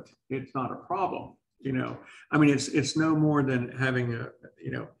use of it, it's not a problem. It's no more than having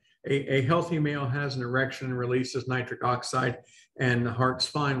a healthy male has an erection and releases nitric oxide, and the heart's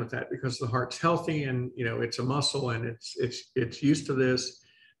fine with that because the heart's healthy and it's a muscle and it's used to this.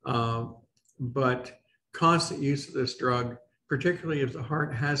 But constant use of this drug, particularly if the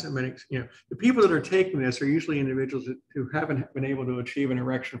heart hasn't been, the people that are taking this are usually individuals who haven't been able to achieve an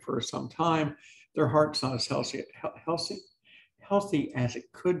erection for some time. Their heart's not as healthy as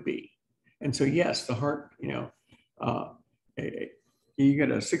it could be. And so, yes, the heart, you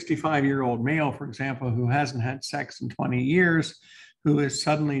get a 65-year-old male, for example, who hasn't had sex in 20 years, who is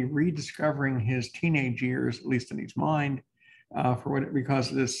suddenly rediscovering his teenage years, at least in his mind,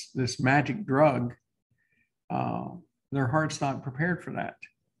 because of this magic drug. Their heart's not prepared for that.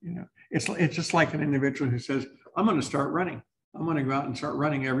 It's just like an individual who says, I'm going to start running. I'm going to go out and start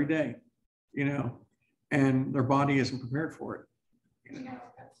running every day, and their body isn't prepared for it.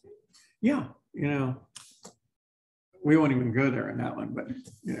 Yeah, we won't even go there in that one, but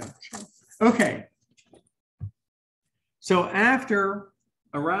okay. So after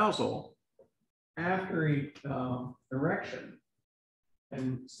arousal, after erection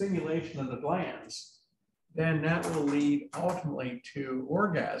and stimulation of the glands, then that will lead ultimately to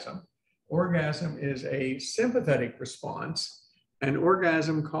orgasm. Orgasm is a sympathetic response, and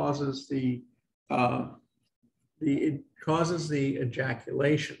orgasm causes the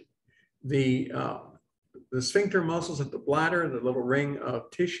ejaculation. The sphincter muscles at the bladder, the little ring of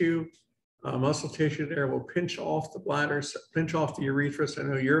tissue, muscle tissue there, will pinch off the bladder, pinch off the urethra, so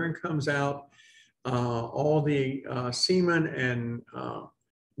no urine comes out. All the semen and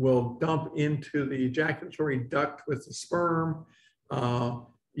will dump into the ejaculatory duct with the sperm.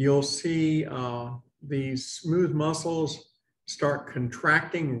 You'll see these smooth muscles start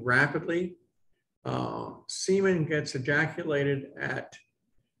contracting rapidly. Semen gets ejaculated at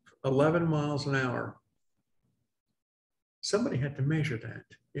 11 miles an hour. Somebody had to measure that,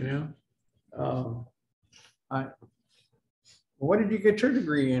 What did you get your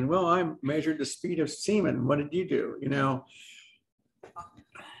degree in? Well, I measured the speed of semen. What did you do? You know,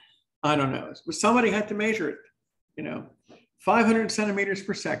 I don't know. But somebody had to measure it, you know, 500 centimeters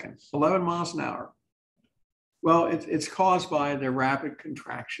per second, 11 miles an hour. Well, it's caused by the rapid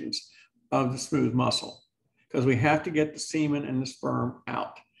contractions of the smooth muscle because we have to get the semen and the sperm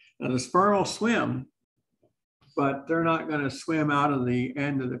out. Now the sperm will swim, but they're not going to swim out of the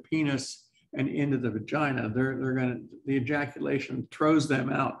end of the penis and into the vagina. The ejaculation throws them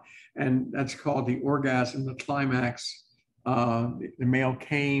out. And that's called the orgasm, the climax, the male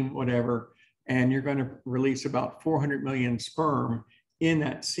came, whatever. And you're going to release about 400 million sperm in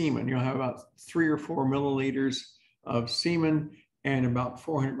that semen. You'll have about 3 or 4 milliliters of semen and about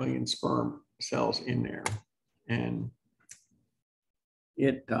 400 million sperm cells in there. And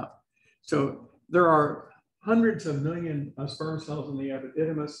so there are hundreds of million sperm cells in the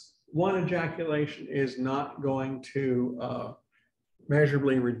epididymis. One ejaculation is not going to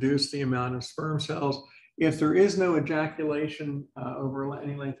measurably reduce the amount of sperm cells. If there is no ejaculation over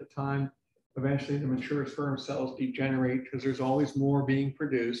any length of time, eventually the mature sperm cells degenerate because there's always more being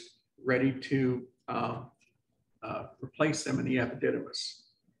produced ready to replace them in the epididymis.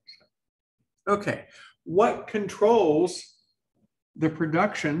 Okay, what controls the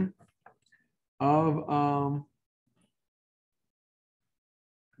production of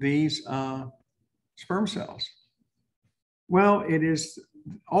these sperm cells? Well,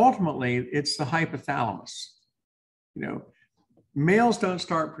 ultimately, it's the hypothalamus. You know, males don't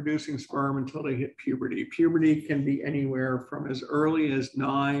start producing sperm until they hit puberty. Puberty can be anywhere from as early as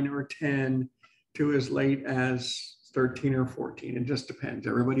 9 or 10 to as late as 13 or 14. It just depends.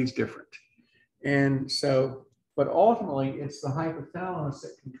 Everybody's different. And so, but ultimately, it's the hypothalamus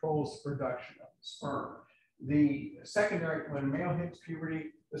that controls the production of the sperm. The secondary, when a male hits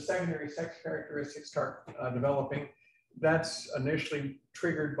puberty, the secondary sex characteristics start developing. That's initially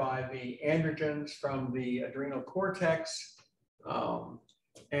triggered by the androgens from the adrenal cortex.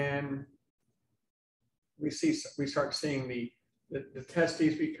 And we start seeing the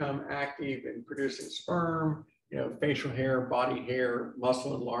testes become active in producing sperm, you know, facial hair, body hair,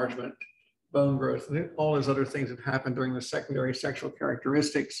 muscle enlargement, bone growth, and all those other things that happen during the secondary sexual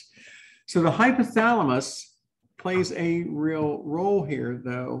characteristics. So the hypothalamus plays a real role here,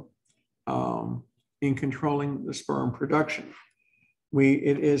 though, in controlling the sperm production.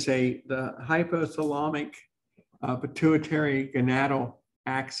 It is the hypothalamic pituitary gonadal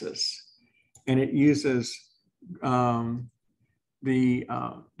axis, and it uses the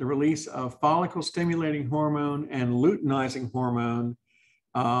release of follicle stimulating hormone and luteinizing hormone.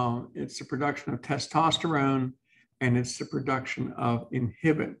 It's the production of testosterone, and it's the production of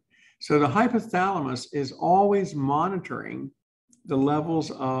inhibin. So the hypothalamus is always monitoring the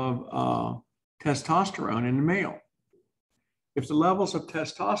levels of testosterone in the male. If the levels of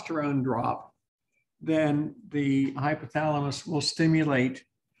testosterone drop, then the hypothalamus will stimulate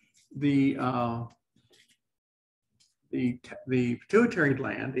the pituitary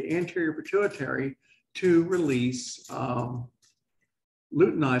gland, the anterior pituitary, to release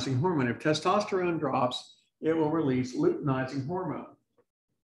luteinizing hormone. If testosterone drops, it will release luteinizing hormone.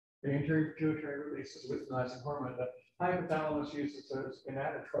 The anterior pituitary releases luteinizing hormone. The hypothalamus uses those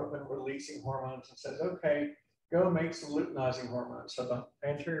gonadotropin releasing hormones and says, okay, go make some luteinizing hormone. So the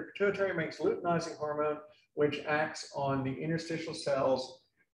anterior pituitary makes luteinizing hormone, which acts on the interstitial cells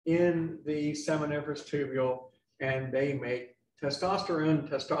in the seminiferous tubule, and they make testosterone.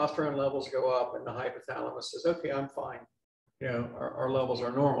 Testosterone levels go up, and the hypothalamus says, okay, I'm fine. You know, our levels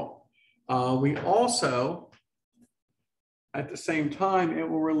are normal. We also, at the same time, it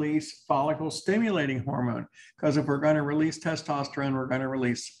will release follicle stimulating hormone, because if we're going to release testosterone, we're going to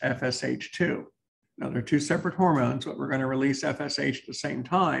release FSH2. Now, they're two separate hormones, but we're going to release FSH at the same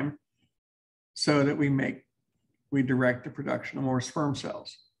time so that we direct the production of more sperm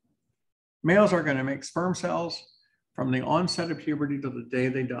cells. Males are going to make sperm cells from the onset of puberty to the day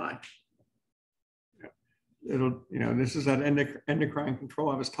they die. This is that endocrine control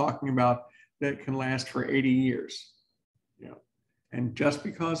I was talking about that can last for 80 years. And just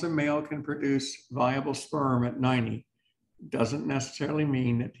because a male can produce viable sperm at 90 doesn't necessarily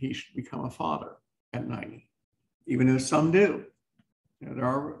mean that he should become a father at 90, even though some do. There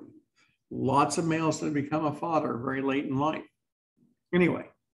are lots of males that become a father very late in life. Anyway,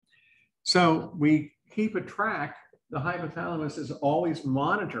 so we keep a track. The hypothalamus is always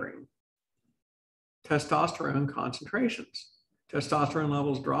monitoring testosterone concentrations. Testosterone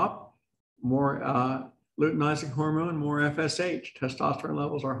levels drop, more luteinizing hormone, more FSH. Testosterone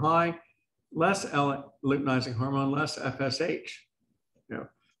levels are high, less luteinizing hormone, less FSH.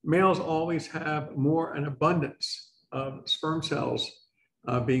 Males always have more an abundance of sperm cells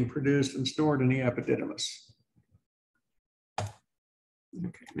being produced and stored in the epididymis.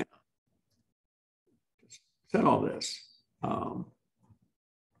 Okay, now, said all this. Now,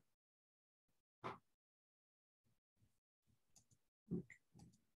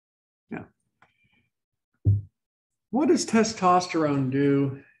 what does testosterone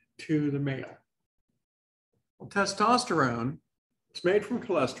do to the male? Well, testosterone, it's made from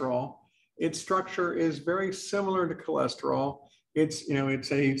cholesterol. Its structure is very similar to cholesterol. It's,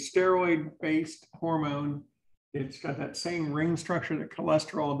 it's a steroid-based hormone. It's got that same ring structure that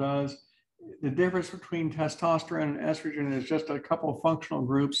cholesterol does. The difference between testosterone and estrogen is just a couple of functional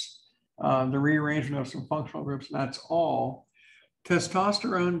groups, the rearrangement of some functional groups, and that's all.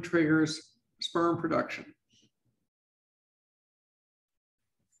 Testosterone triggers sperm production.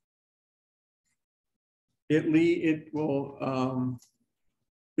 It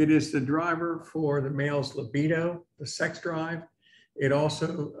is the driver for the male's libido, the sex drive. It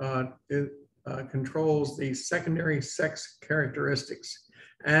also controls the secondary sex characteristics.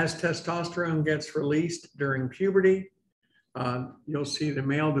 As testosterone gets released during puberty, you'll see the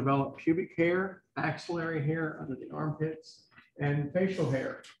male develop pubic hair, axillary hair under the armpits, and facial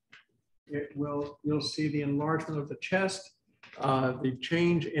hair. You'll see the enlargement of the chest, the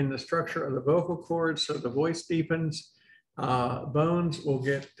change in the structure of the vocal cords, so the voice deepens. Bones will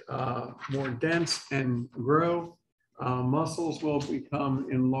get more dense and grow. Muscles will become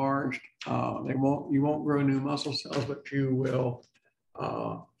enlarged. You won't grow new muscle cells, but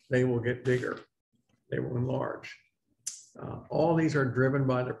they will get bigger. They will enlarge. All these are driven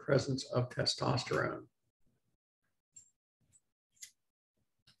by the presence of testosterone.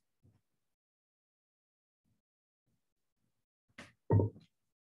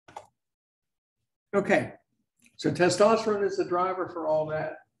 Okay, so testosterone is the driver for all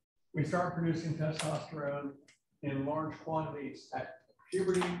that. We start producing testosterone in large quantities at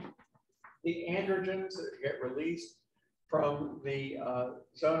puberty. The androgens that get released from the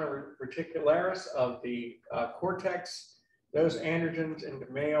zona reticularis of the cortex, those androgens in the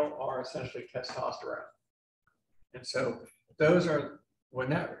male are essentially testosterone. And so those are, when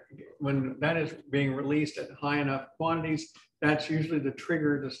that is being released at high enough quantities, that's usually the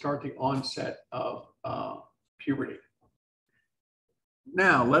trigger to start the onset of puberty.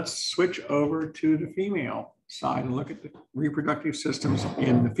 Now let's switch over to the female side and look at the reproductive systems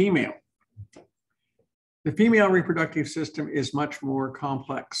in the female. The female reproductive system is much more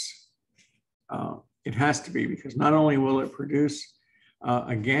complex. It has to be, because not only will it produce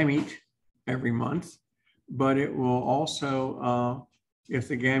a gamete every month, but it will also, if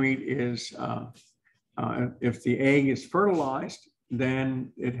the gamete is, if the egg is fertilized,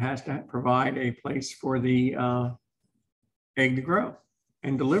 then it has to provide a place for the egg to grow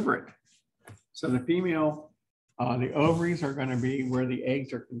and deliver it. So the female, the ovaries are going to be where the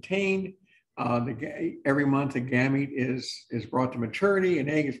eggs are contained. Every month a gamete is brought to maturity, an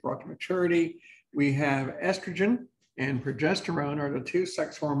egg is brought to maturity. We have estrogen and progesterone are the two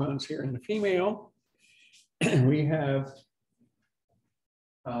sex hormones here in the female. We have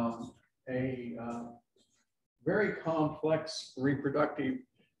a very complex reproductive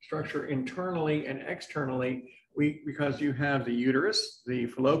structure internally and externally, because you have the uterus, the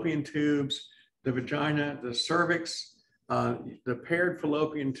fallopian tubes, the vagina, the cervix. The paired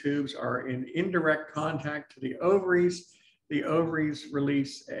fallopian tubes are in indirect contact to the ovaries. The ovaries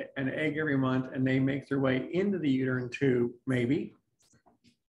release an egg every month, and they make their way into the uterine tube, maybe,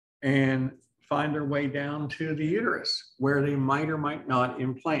 and find their way down to the uterus, where they might or might not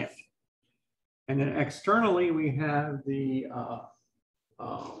implant. And then externally, we have the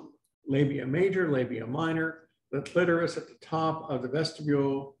labia major, labia minor, the clitoris at the top of the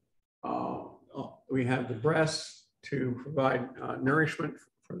vestibule. We have the breasts to provide nourishment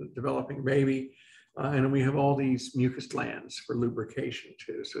for the developing baby. And we have all these mucus glands for lubrication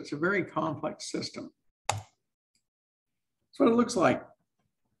too. So it's a very complex system. That's what it looks like.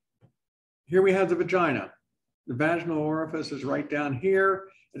 Here we have the vagina. The vaginal orifice is right down here.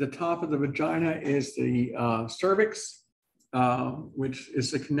 At the top of the vagina is the cervix, which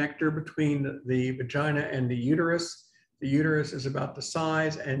is the connector between the vagina and the uterus. The uterus is about the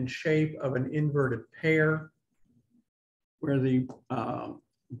size and shape of an inverted pear, where the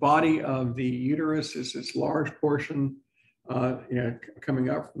body of the uterus is this large portion, coming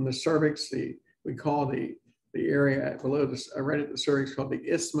up from the cervix. We call the area below this, right at the cervix, called the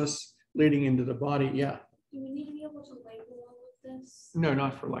isthmus, leading into the body. Yeah. Do we need to be able to label all of this? No,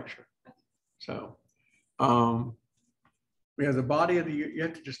 not for lecture. So we have the body of the, you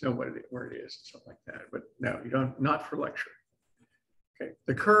have to just know where it is and stuff like that. But no, you don't, not for lecture. Okay,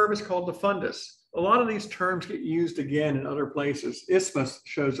 the curve is called the fundus. a lot of these terms get used again in other places. Isthmus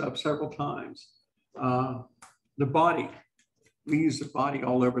shows up several times. The body, we use the body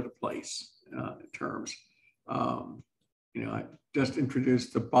all over the place in terms. You know, I just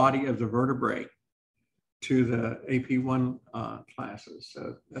introduced the body of the vertebrae to the AP1 classes.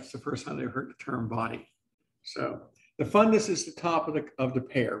 So that's the first time they heard the term body. So the fundus is the top of the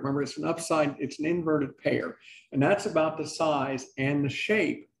pear. Remember, it's an inverted pear, and that's about the size and the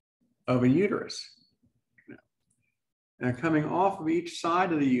shape of a uterus. Now, coming off of each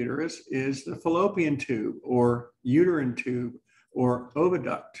side of the uterus is the fallopian tube or uterine tube or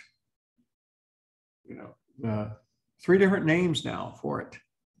oviduct. You know, 3 different names now for it.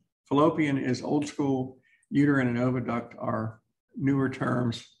 Fallopian is old school, uterine and oviduct are newer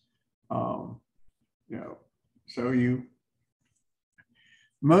terms. You know, so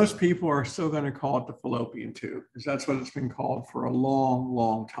most people are still going to call it the fallopian tube because that's what it's been called for a long,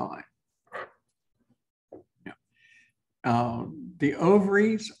 long time. The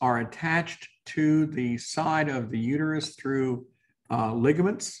ovaries are attached to the side of the uterus through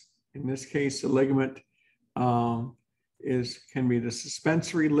ligaments. In this case, the ligament can be the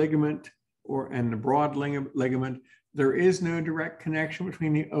suspensory ligament and the broad ligament. There is no direct connection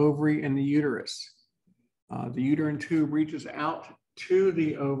between the ovary and the uterus. The uterine tube reaches out to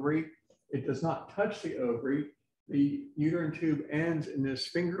the ovary. It does not touch the ovary. The uterine tube ends in this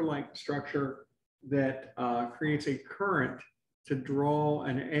finger-like structure that creates a current to draw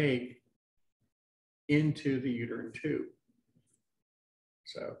an egg into the uterine tube.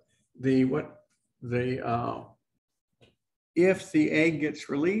 So if the egg gets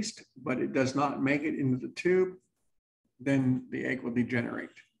released, but it does not make it into the tube, then the egg will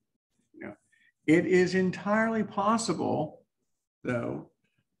degenerate. You know, it is entirely possible, though,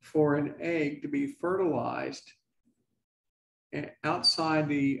 for an egg to be fertilized outside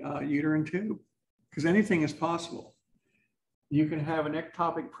the uterine tube, because anything is possible. You can have an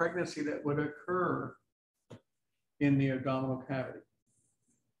ectopic pregnancy that would occur in the abdominal cavity.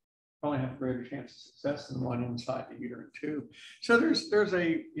 Probably have a greater chance of success than one inside the uterine tube. So there's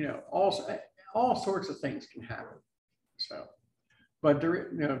a, you know, all sorts of things can happen. So, but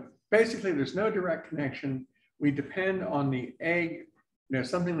there, you know, basically there's no direct connection. We depend on the egg, you know,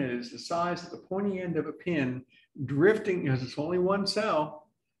 something that is the size of the pointy end of a pin drifting, because it's only one cell,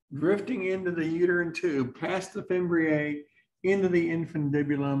 drifting into the uterine tube, past the fimbriae, into the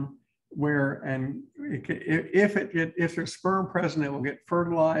infundibulum, where, and if there's sperm present, it will get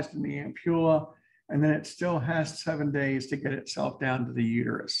fertilized in the ampulla, and then it still has 7 days to get itself down to the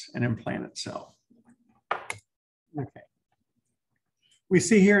uterus and implant itself. Okay. We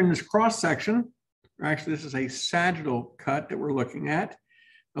see here in this cross section, actually this is a sagittal cut that we're looking at.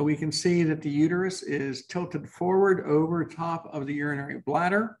 We can see that the uterus is tilted forward over top of the urinary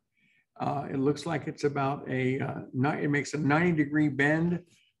bladder. It looks like it's about it makes a 90-degree bend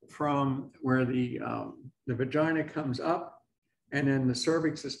from where the vagina comes up, and then the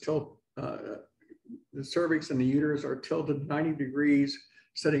cervix is the cervix and the uterus are tilted 90 degrees,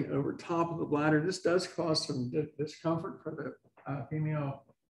 sitting over top of the bladder. This does cause some discomfort for the female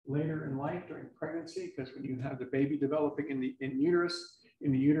later in life during pregnancy, because when you have the baby developing in the uterus,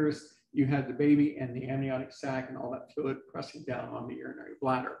 you have the baby and the amniotic sac and all that fluid pressing down on the urinary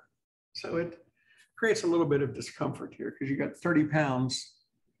bladder. So it creates a little bit of discomfort here because you got 30 pounds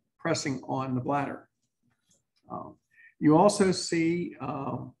pressing on the bladder. You also see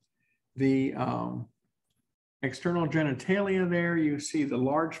the external genitalia there. You see the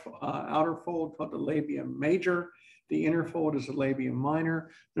large outer fold called the labium major. The inner fold is the labium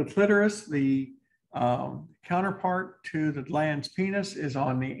minor. The clitoris, the counterpart to the glans penis, is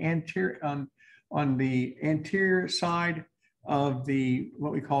on the anterior side of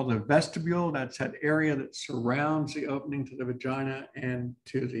what we call the vestibule. That's that area that surrounds the opening to the vagina and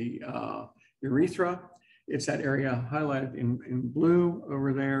to the urethra. It's that area highlighted in blue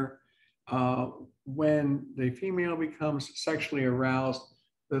over there. When the female becomes sexually aroused,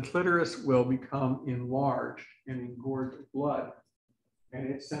 the clitoris will become enlarged and engorged with blood, and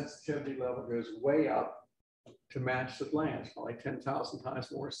its sensitivity level goes way up to match the glands, probably 10,000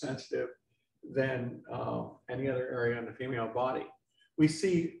 times more sensitive than any other area in the female body. We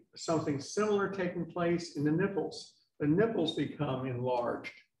see something similar taking place in the nipples. The nipples become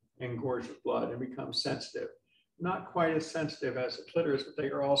enlarged and gorged with blood and become sensitive. Not quite as sensitive as the clitoris, but they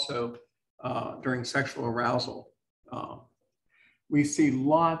are also during sexual arousal. We see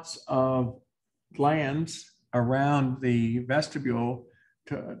lots of glands around the vestibule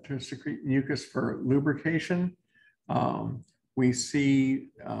to secrete mucus for lubrication. We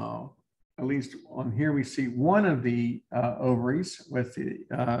see at least on here, we see one of the ovaries with the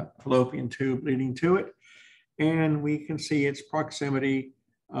fallopian tube leading to it. And we can see its proximity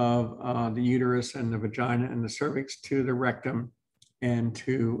of the uterus and the vagina and the cervix to the rectum and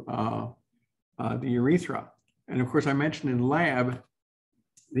to the urethra. And of course, I mentioned in lab,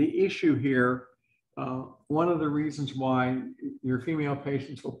 the issue here, one of the reasons why your female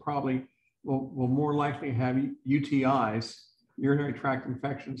patients will probably, will more likely have UTIs, urinary tract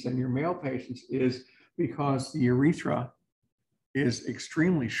infections, than your male patients is because the urethra is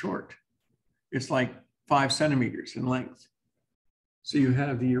extremely short. It's like 5 centimeters in length. So you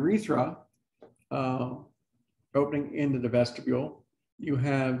have the urethra opening into the vestibule. You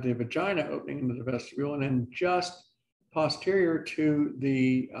have the vagina opening into the vestibule, and then just posterior to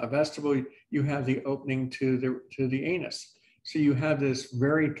the vestibule, you have the opening to the anus. So you have this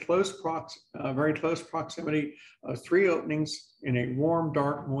very close proximity of 3 openings in a warm,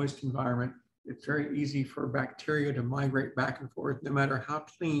 dark, moist environment. It's very easy for bacteria to migrate back and forth, no matter how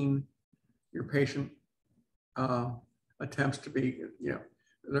clean your patient attempts to be. You know,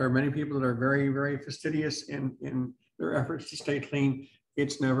 there are many people that are very, very fastidious in their efforts to stay clean.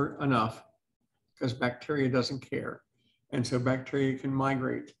 It's never enough because bacteria doesn't care. And so bacteria can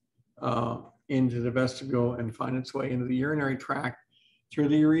migrate into the vestibule and find its way into the urinary tract through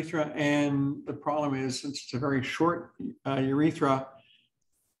the urethra. And the problem is, since it's a very short urethra,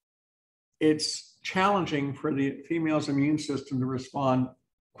 it's challenging for the female's immune system to respond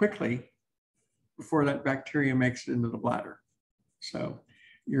quickly before that bacteria makes it into the bladder. So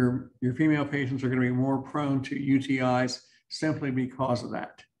your female patients are going to be more prone to UTIs simply because of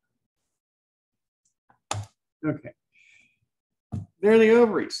that. Okay. They're the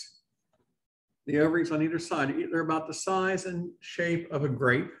ovaries. The ovaries on either side, they're about the size and shape of a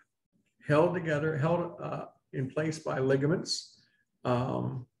grape, held together, held in place by ligaments.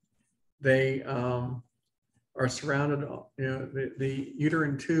 They are surrounded, you know, the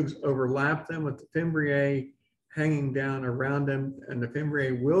uterine tubes overlap them with the fimbriae hanging down around them, and the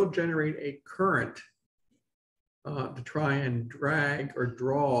fimbriae will generate a current to try and drag or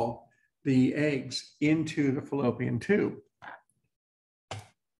draw the eggs into the fallopian tube.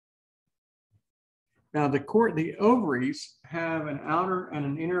 Now, the ovaries have an outer and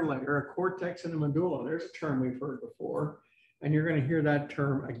an inner layer, a cortex and a medulla. There's a term we've heard before, and you're going to hear that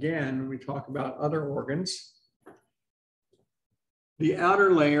term again when we talk about other organs. The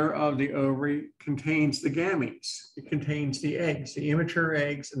outer layer of the ovary contains the gametes. It contains the eggs, the immature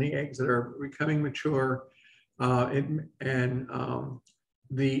eggs and the eggs that are becoming mature. The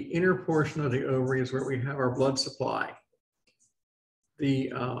inner portion of the ovary is where we have our blood supply.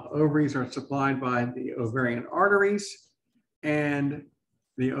 The ovaries are supplied by the ovarian arteries, and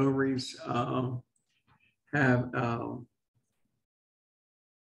the ovaries have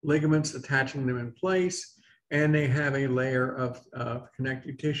ligaments attaching them in place, and they have a layer of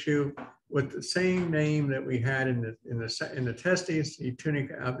connective tissue with the same name that we had in the testes, the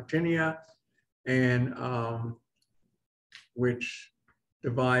tunica albuginea, and which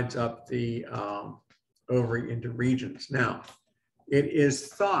divides up the ovary into regions. Now, it is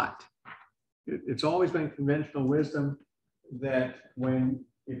thought, it's always been conventional wisdom that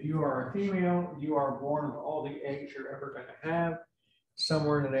if you are a female, you are born with all the eggs you're ever going to have,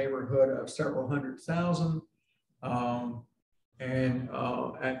 somewhere in the neighborhood of several 100,000.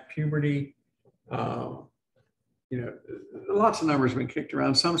 At puberty, you know, lots of numbers have been kicked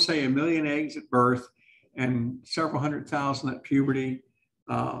around. Some say 1 million eggs at birth and several 100,000 at puberty.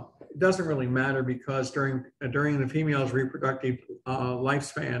 It doesn't really matter because during the female's reproductive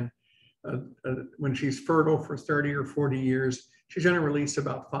lifespan, when she's fertile for 30 or 40 years, she's going to release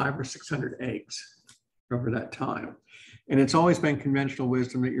about 500 or 600 eggs over that time. And it's always been conventional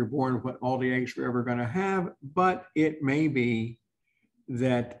wisdom that you're born with all the eggs you're ever going to have, but it may be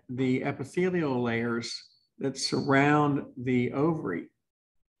that the epithelial layers that surround the ovary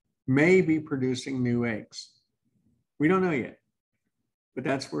may be producing new eggs. We don't know yet, but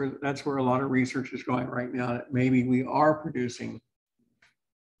that's where a lot of research is going right now, that maybe we are producing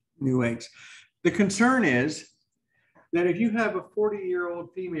new eggs. The concern is that if you have a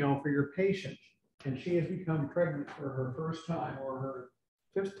 40-year-old female for your patient, and she has become pregnant for her first time or her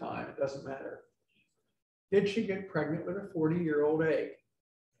 5th time, it doesn't matter. Did she get pregnant with a 40-year-old egg?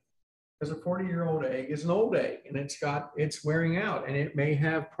 Because a 40-year-old egg is an old egg, and it's wearing out, and it may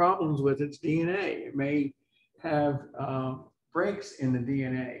have problems with its DNA. It may have breaks in the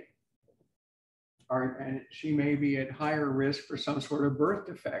DNA, and she may be at higher risk for some sort of birth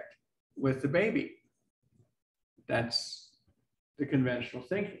defect with the baby. That's the conventional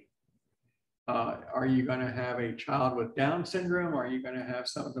thinking. Are you going to have a child with Down syndrome? Are you going to have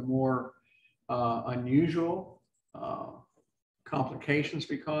some of the more unusual complications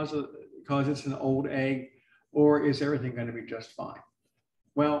because it's an old egg, or is everything going to be just fine?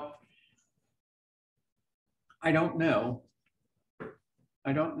 Well, I don't know.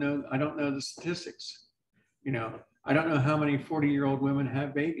 I don't know the statistics. You know, I don't know how many 40-year-old women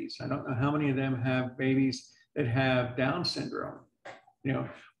have babies. I don't know how many of them have babies that have Down syndrome. You know,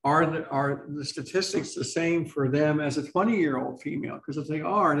 are the statistics the same for them as a 20-year-old female? Because if they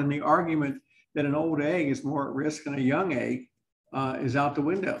are, then the argument that an old egg is more at risk than a young egg is out the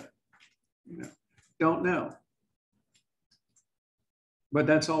window. You know, don't know. But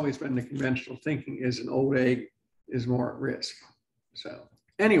that's always been the conventional thinking, is an old egg is more at risk. So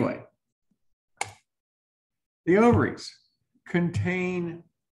anyway, the ovaries contain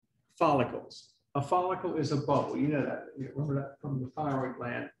follicles. A follicle is a bubble. You know that. You remember that from the thyroid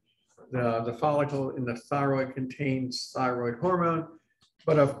gland. The follicle in the thyroid contains thyroid hormone,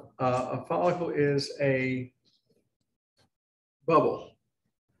 but a follicle is a bubble.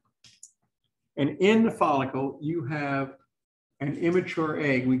 And in the follicle, you have an immature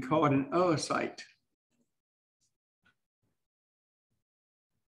egg. We call it an oocyte.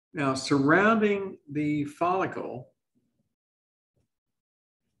 Now, surrounding the follicle,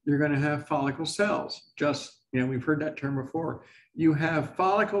 you're going to have follicle cells. Just, you know, we've heard that term before. You have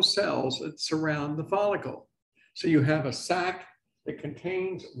follicle cells that surround the follicle. So you have a sac that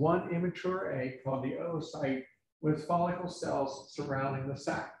contains one immature egg called the oocyte with follicle cells surrounding the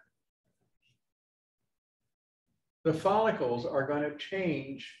sac. The follicles are going to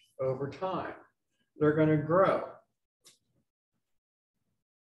change over time. They're going to grow.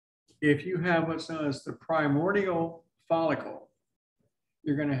 If you have what's known as the primordial follicle,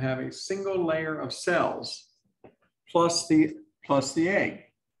 you're going to have a single layer of cells plus the egg.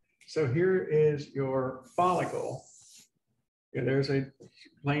 So here is your follicle. Yeah, there's a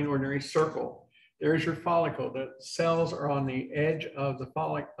plain ordinary circle. There's your follicle. The cells are on the edge of the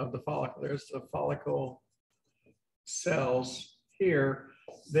follicle. There's the follicle cells here.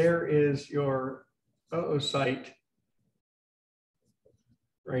 There is your oocyte.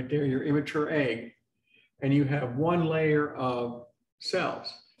 Right there, your immature egg. And you have one layer of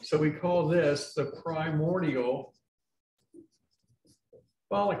cells. So we call this the primordial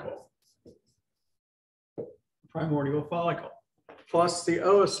follicle. Primordial follicle, plus the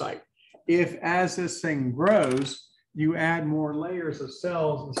oocyte. If, as this thing grows, you add more layers of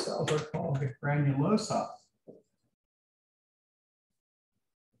cells, the cells are called the granulosa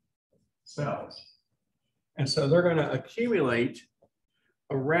cells. And so they're going to accumulate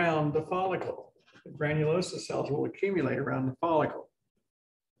around the follicle. The granulosa cells will accumulate around the follicle.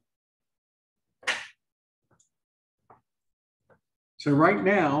 So right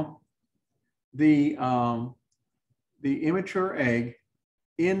now, the immature egg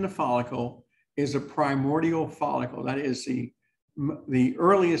in the follicle is a primordial follicle. That is the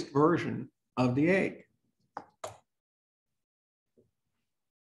earliest version of the egg.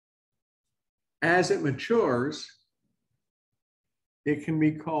 As it matures, it can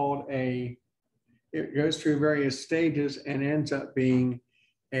be called it goes through various stages and ends up being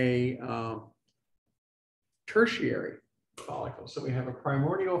a tertiary follicle. So we have a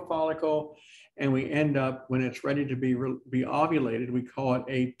primordial follicle, and we end up, when it's ready to be ovulated, we call it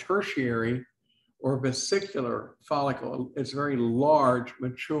a tertiary or vesicular follicle. It's a very large,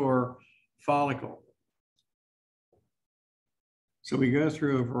 mature follicle. So we go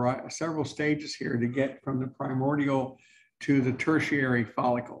through several stages here to get from the primordial to the tertiary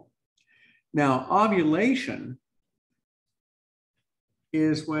follicle. Now, ovulation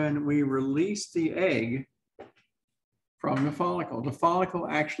is when we release the egg from the follicle. The follicle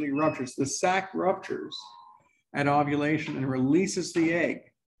actually ruptures. The sac ruptures at ovulation and releases the egg.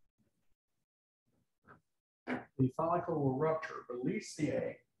 The follicle will rupture, release the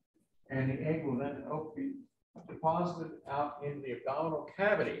egg, and the egg will then be deposited out in the abdominal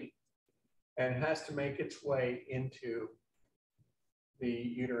cavity and has to make its way into the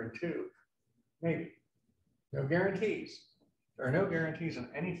uterine tube. Maybe. No guarantees. There are no guarantees on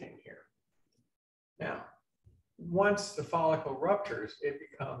anything here. Now, once the follicle ruptures, it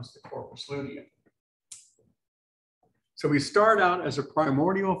becomes the corpus luteum. So we start out as a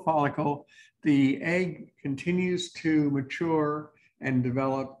primordial follicle. The egg continues to mature and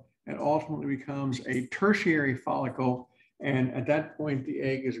develop and ultimately becomes a tertiary follicle. And at that point, the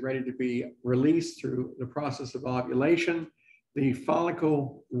egg is ready to be released through the process of ovulation. The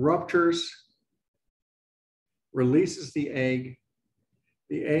follicle ruptures, releases the egg.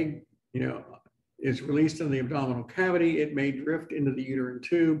 The egg, is released in the abdominal cavity. It may drift into the uterine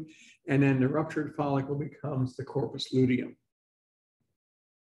tube, and then the ruptured follicle becomes the corpus luteum.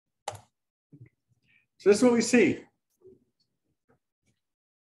 So this is what we see.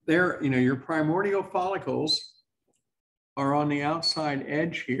 There, your primordial follicles are on the outside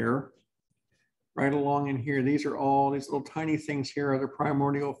edge here, right along in here. These are all these little tiny things here are the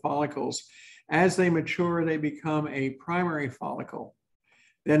primordial follicles. As they mature, they become a primary follicle.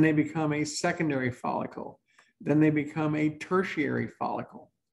 Then they become a secondary follicle. Then they become a tertiary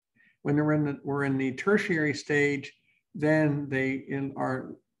follicle. When we're in the tertiary stage, then they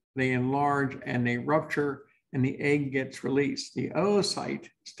enlarge and they rupture and the egg gets released. The oocyte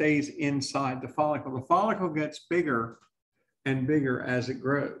stays inside the follicle. The follicle gets bigger and bigger as it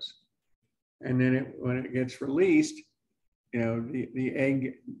grows. And then when it gets released, the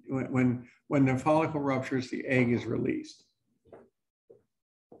egg, when the follicle ruptures, the egg is released.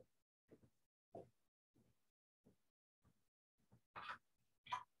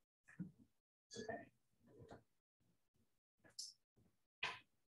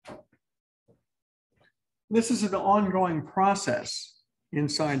 This is an ongoing process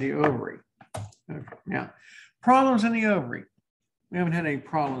inside the ovary. Okay. Now, problems in the ovary. We haven't had any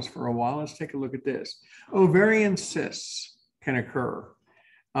problems for a while. Let's take a look at this. Ovarian cysts can occur.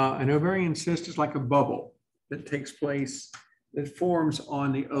 An ovarian cyst is like a bubble that takes place, that forms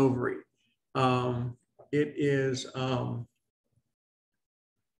on the ovary. It's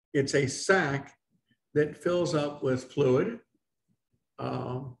a sac that fills up with fluid.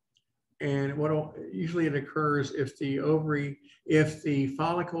 And usually it occurs if if the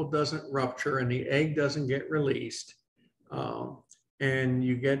follicle doesn't rupture and the egg doesn't get released, and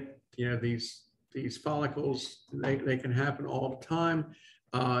you get these follicles, they can happen all the time.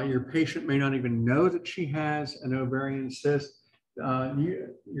 Your patient may not even know that she has an ovarian cyst.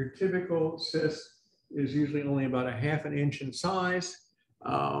 Your typical cyst is usually only about a ½ an inch in size.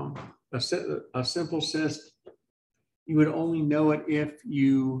 A simple cyst, you would only know it if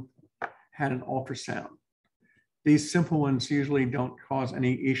you had an ultrasound. These simple ones usually don't cause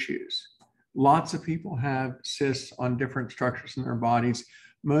any issues. Lots of people have cysts on different structures in their bodies.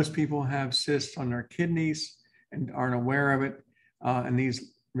 Most people have cysts on their kidneys and aren't aware of it. And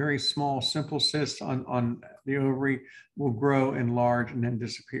these very small, simple cysts on the ovary will grow, enlarge, and then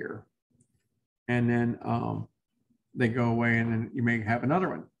disappear. And then they go away, and then you may have another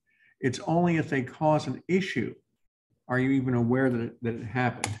one. It's only if they cause an issue are you even aware that it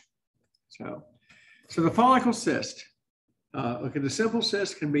happened. So the follicle cyst, okay, the simple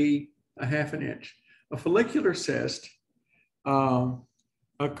cyst can be a ½ an inch. A follicular cyst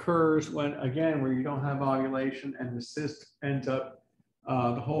occurs where you don't have ovulation and the cyst ends up,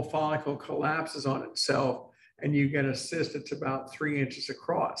 the whole follicle collapses on itself and you get a cyst that's about 3 inches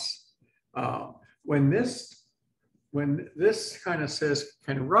across. When this kind of cyst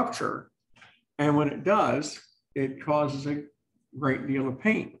can rupture, and when it does, it causes a great deal of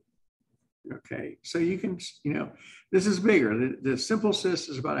pain. Okay, so you can, this is bigger. The simple cyst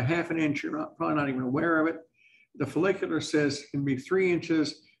is about a ½ an inch. You're probably not even aware of it. The follicular cyst can be 3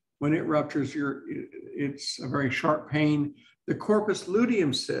 inches. When it ruptures, it's a very sharp pain. The corpus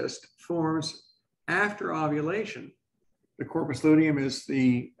luteum cyst forms after ovulation. The corpus luteum is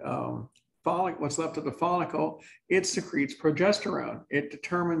the what's left of the follicle. It secretes progesterone. It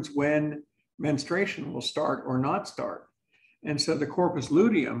determines when menstruation will start or not start. And so the corpus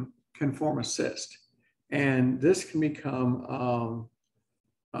luteum can form a cyst. And this can become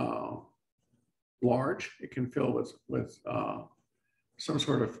large. It can fill with some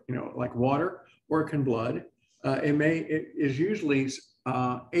sort of, like water, or it can blood. It is usually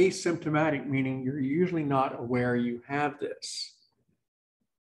asymptomatic, meaning you're usually not aware you have this.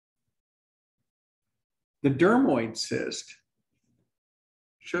 The dermoid cyst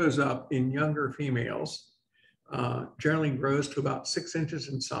shows up in younger females, generally grows to about 6 inches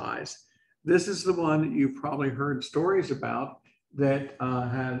in size. This is the one that you've probably heard stories about that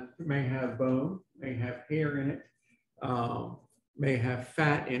may have bone, may have hair in it, may have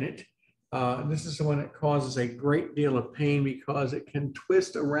fat in it. This is the one that causes a great deal of pain because it can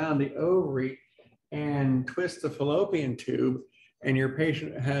twist around the ovary and twist the fallopian tube, and your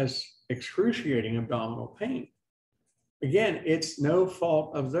patient has excruciating abdominal pain. Again, it's no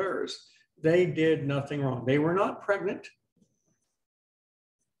fault of theirs. They did nothing wrong. They were not pregnant.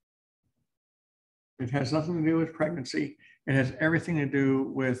 It has nothing to do with pregnancy. It has everything to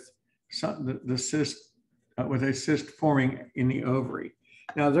do with the cyst, with a cyst forming in the ovary.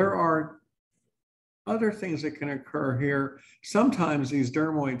 Now, there are other things that can occur here. Sometimes these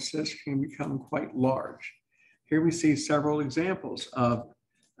dermoid cysts can become quite large. Here we see several examples of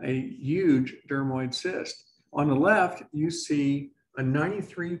a huge dermoid cyst. On the left, you see a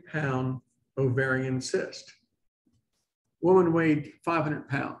 93-pound ovarian cyst. Woman weighed 500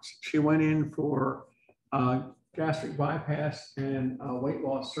 pounds. She went in for gastric bypass and weight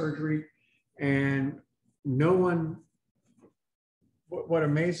loss surgery. And no one, what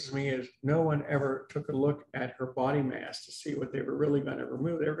amazes me is no one ever took a look at her body mass to see what they were really going to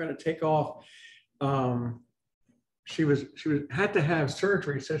remove. They were going to take off. She had to have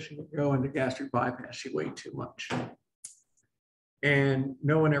surgery so she could go into gastric bypass. She weighed too much. And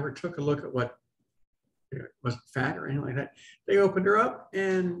no one ever took a look at what, it wasn't fat or anything like that. They opened her up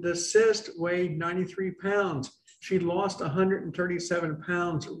and the cyst weighed 93 pounds. She lost 137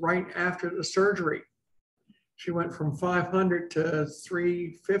 pounds right after the surgery. She went from 500 to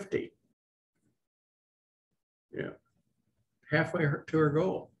 350. Yeah, halfway to her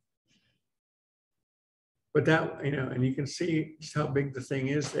goal. But that, you know, and you can see just how big the thing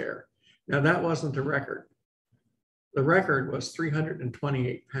is there. Now that wasn't the record. The record was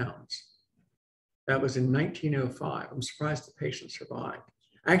 328 pounds. That was in 1905. I'm surprised the patient survived.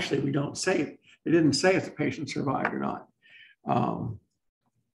 Actually, we don't say, they didn't say if the patient survived or not.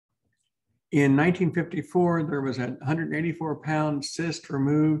 In 1954, there was a 184-pound cyst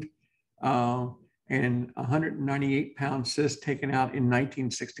removed and 198-pound cyst taken out in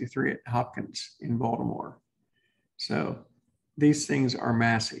 1963 at Hopkins in Baltimore. So these things are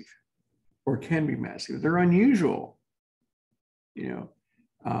massive or can be massive. They're unusual. You know,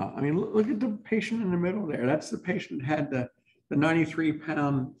 I mean, look at the patient in the middle there. That's the patient that had the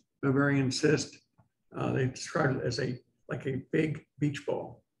 93-pound ovarian cyst. They described it as like a big beach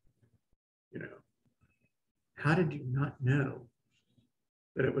ball. You know, how did you not know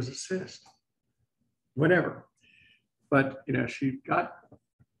that it was a cyst? Whatever. But, you know, she got,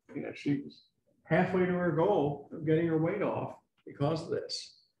 you know, she was halfway to her goal of getting her weight off because of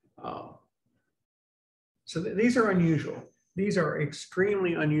this. So these are unusual. These are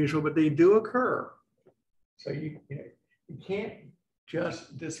extremely unusual, but they do occur. So you can't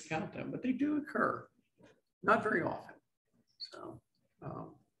just discount them, but they do occur. Not very often. So,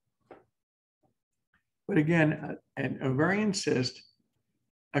 but again, an ovarian cyst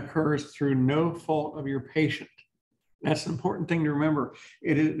occurs through no fault of your patient. That's an important thing to remember.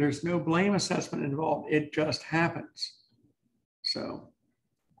 There's no blame assessment involved. It just happens. So,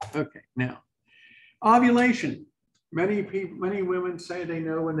 okay, now, ovulation. Many women say they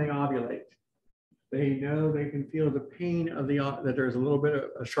know when they ovulate. They know they can feel the pain of that there's a little bit of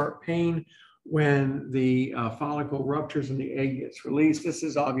a sharp pain when the follicle ruptures and the egg gets released. This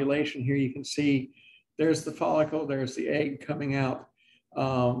is ovulation. Here you can see there's the follicle, there's the egg coming out.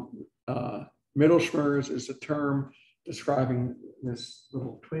 Mittelschmerz is a term describing this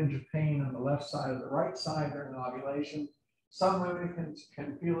little twinge of pain on the left side or the right side during ovulation. Some women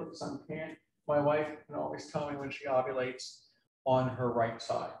can feel it, some can't. My wife can always tell me when she ovulates on her right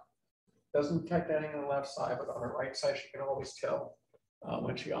side. Doesn't detect anything on the left side, but on her right side, she can always tell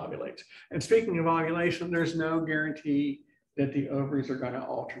when she ovulates. And speaking of ovulation, there's no guarantee that the ovaries are going to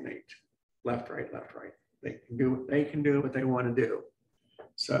alternate left, right, left, right. They can do what they want to do.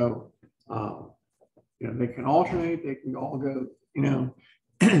 So, you know, they can alternate. They can all go, you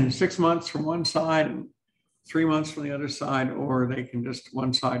know, 6 months from one side and 3 months from the other side, or they can just,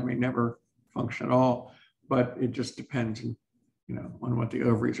 one side may never function at all, but it just depends, you know, on what the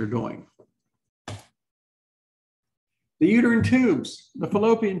ovaries are doing. The uterine tubes, the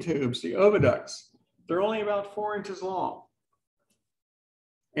fallopian tubes, the oviducts, they're only about 4 inches long.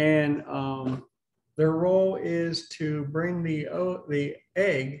 And their role is to bring the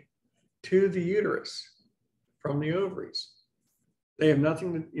egg to the uterus from the ovaries. They have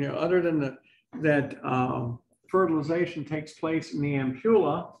nothing to, you know, other than that fertilization takes place in the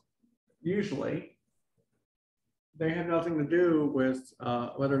ampulla, usually. They have nothing to do with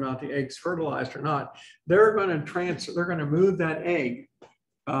whether or not the egg's fertilized or not. They're going to move that egg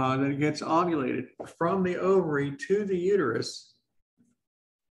that gets ovulated from the ovary to the uterus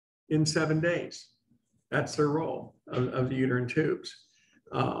in 7 days. That's their role of the uterine tubes.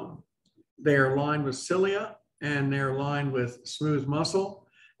 They are lined with cilia and they're lined with smooth muscle.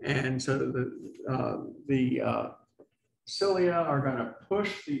 And so the cilia are going to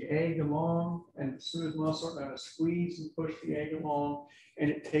push the egg along, and the smooth muscle are going to squeeze and push the egg along, and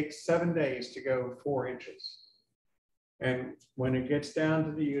it takes 7 days to go 4 inches. And when it gets down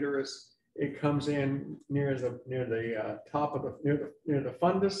to the uterus, it comes in near the top of near the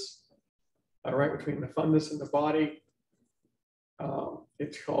fundus, right between the fundus and the body.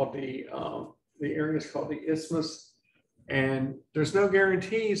 It's called the area is called the isthmus, and there's no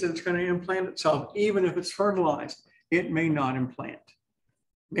guarantees that it's going to implant itself, even if it's fertilized. It may not implant.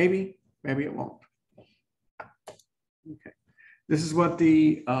 Maybe it won't. Okay. This is what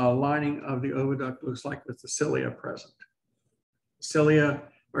the lining of the oviduct looks like with the cilia present. Cilia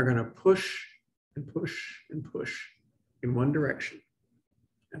are going to push and push in one direction.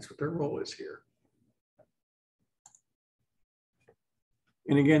 That's what their role is here.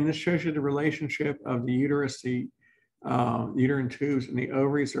 And again, this shows you the relationship of the uterus, the uterine tubes, and the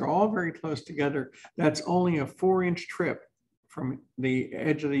ovaries. They're all very close together. That's only a 4-inch trip from the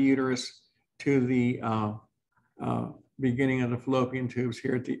edge of the uterus to the beginning of the fallopian tubes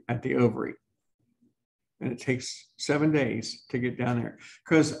here at the ovary. And it takes 7 days to get down there,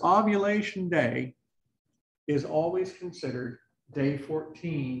 because ovulation day is always considered day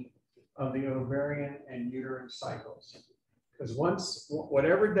 14 of the ovarian and uterine cycles. Because once,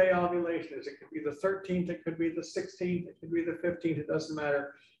 whatever day ovulation is, it could be the 13th, it could be the 16th, it could be the 15th, it doesn't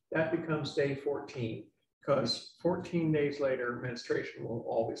matter. That becomes day 14, because 14 days later, menstruation will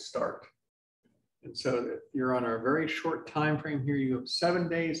always start. And so that you're on a very short time frame here. You have 7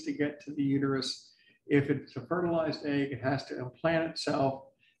 days to get to the uterus. If it's a fertilized egg, it has to implant itself,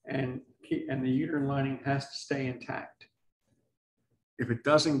 and the uterine lining has to stay intact. If it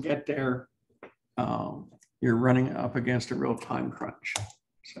doesn't get there, you're running up against a real time crunch.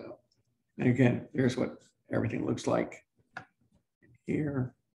 So, and again, here's what everything looks like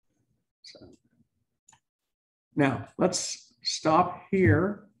here. So now let's stop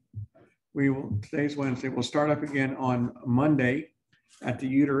here. Today's Wednesday. We'll start up again on Monday at the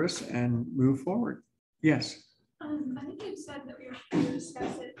uterus and move forward. Yes. I think you said that we were going to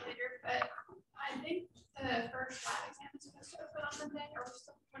discuss it later, but I think the first lab exam is supposed to open on Monday. Are we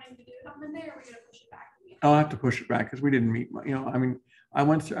still planning to do it on Monday, or are we going to push it back? I'll have to push it back because we didn't meet. I mean, I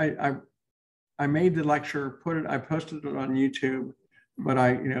went through. I made the lecture, I posted it on YouTube, but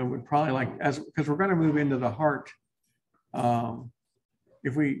I would probably because we're going to move into the heart.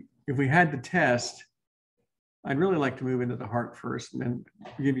 If we had the test, I'd really like to move into the heart first and then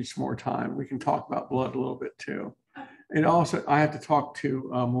give you some more time. We can talk about blood a little bit too. And also, I have to talk to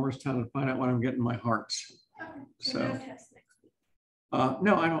Morristown to find out when I'm getting my hearts. Okay. So no test next week.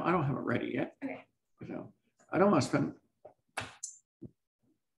 no, I don't have it ready yet. Okay. So I don't want to spend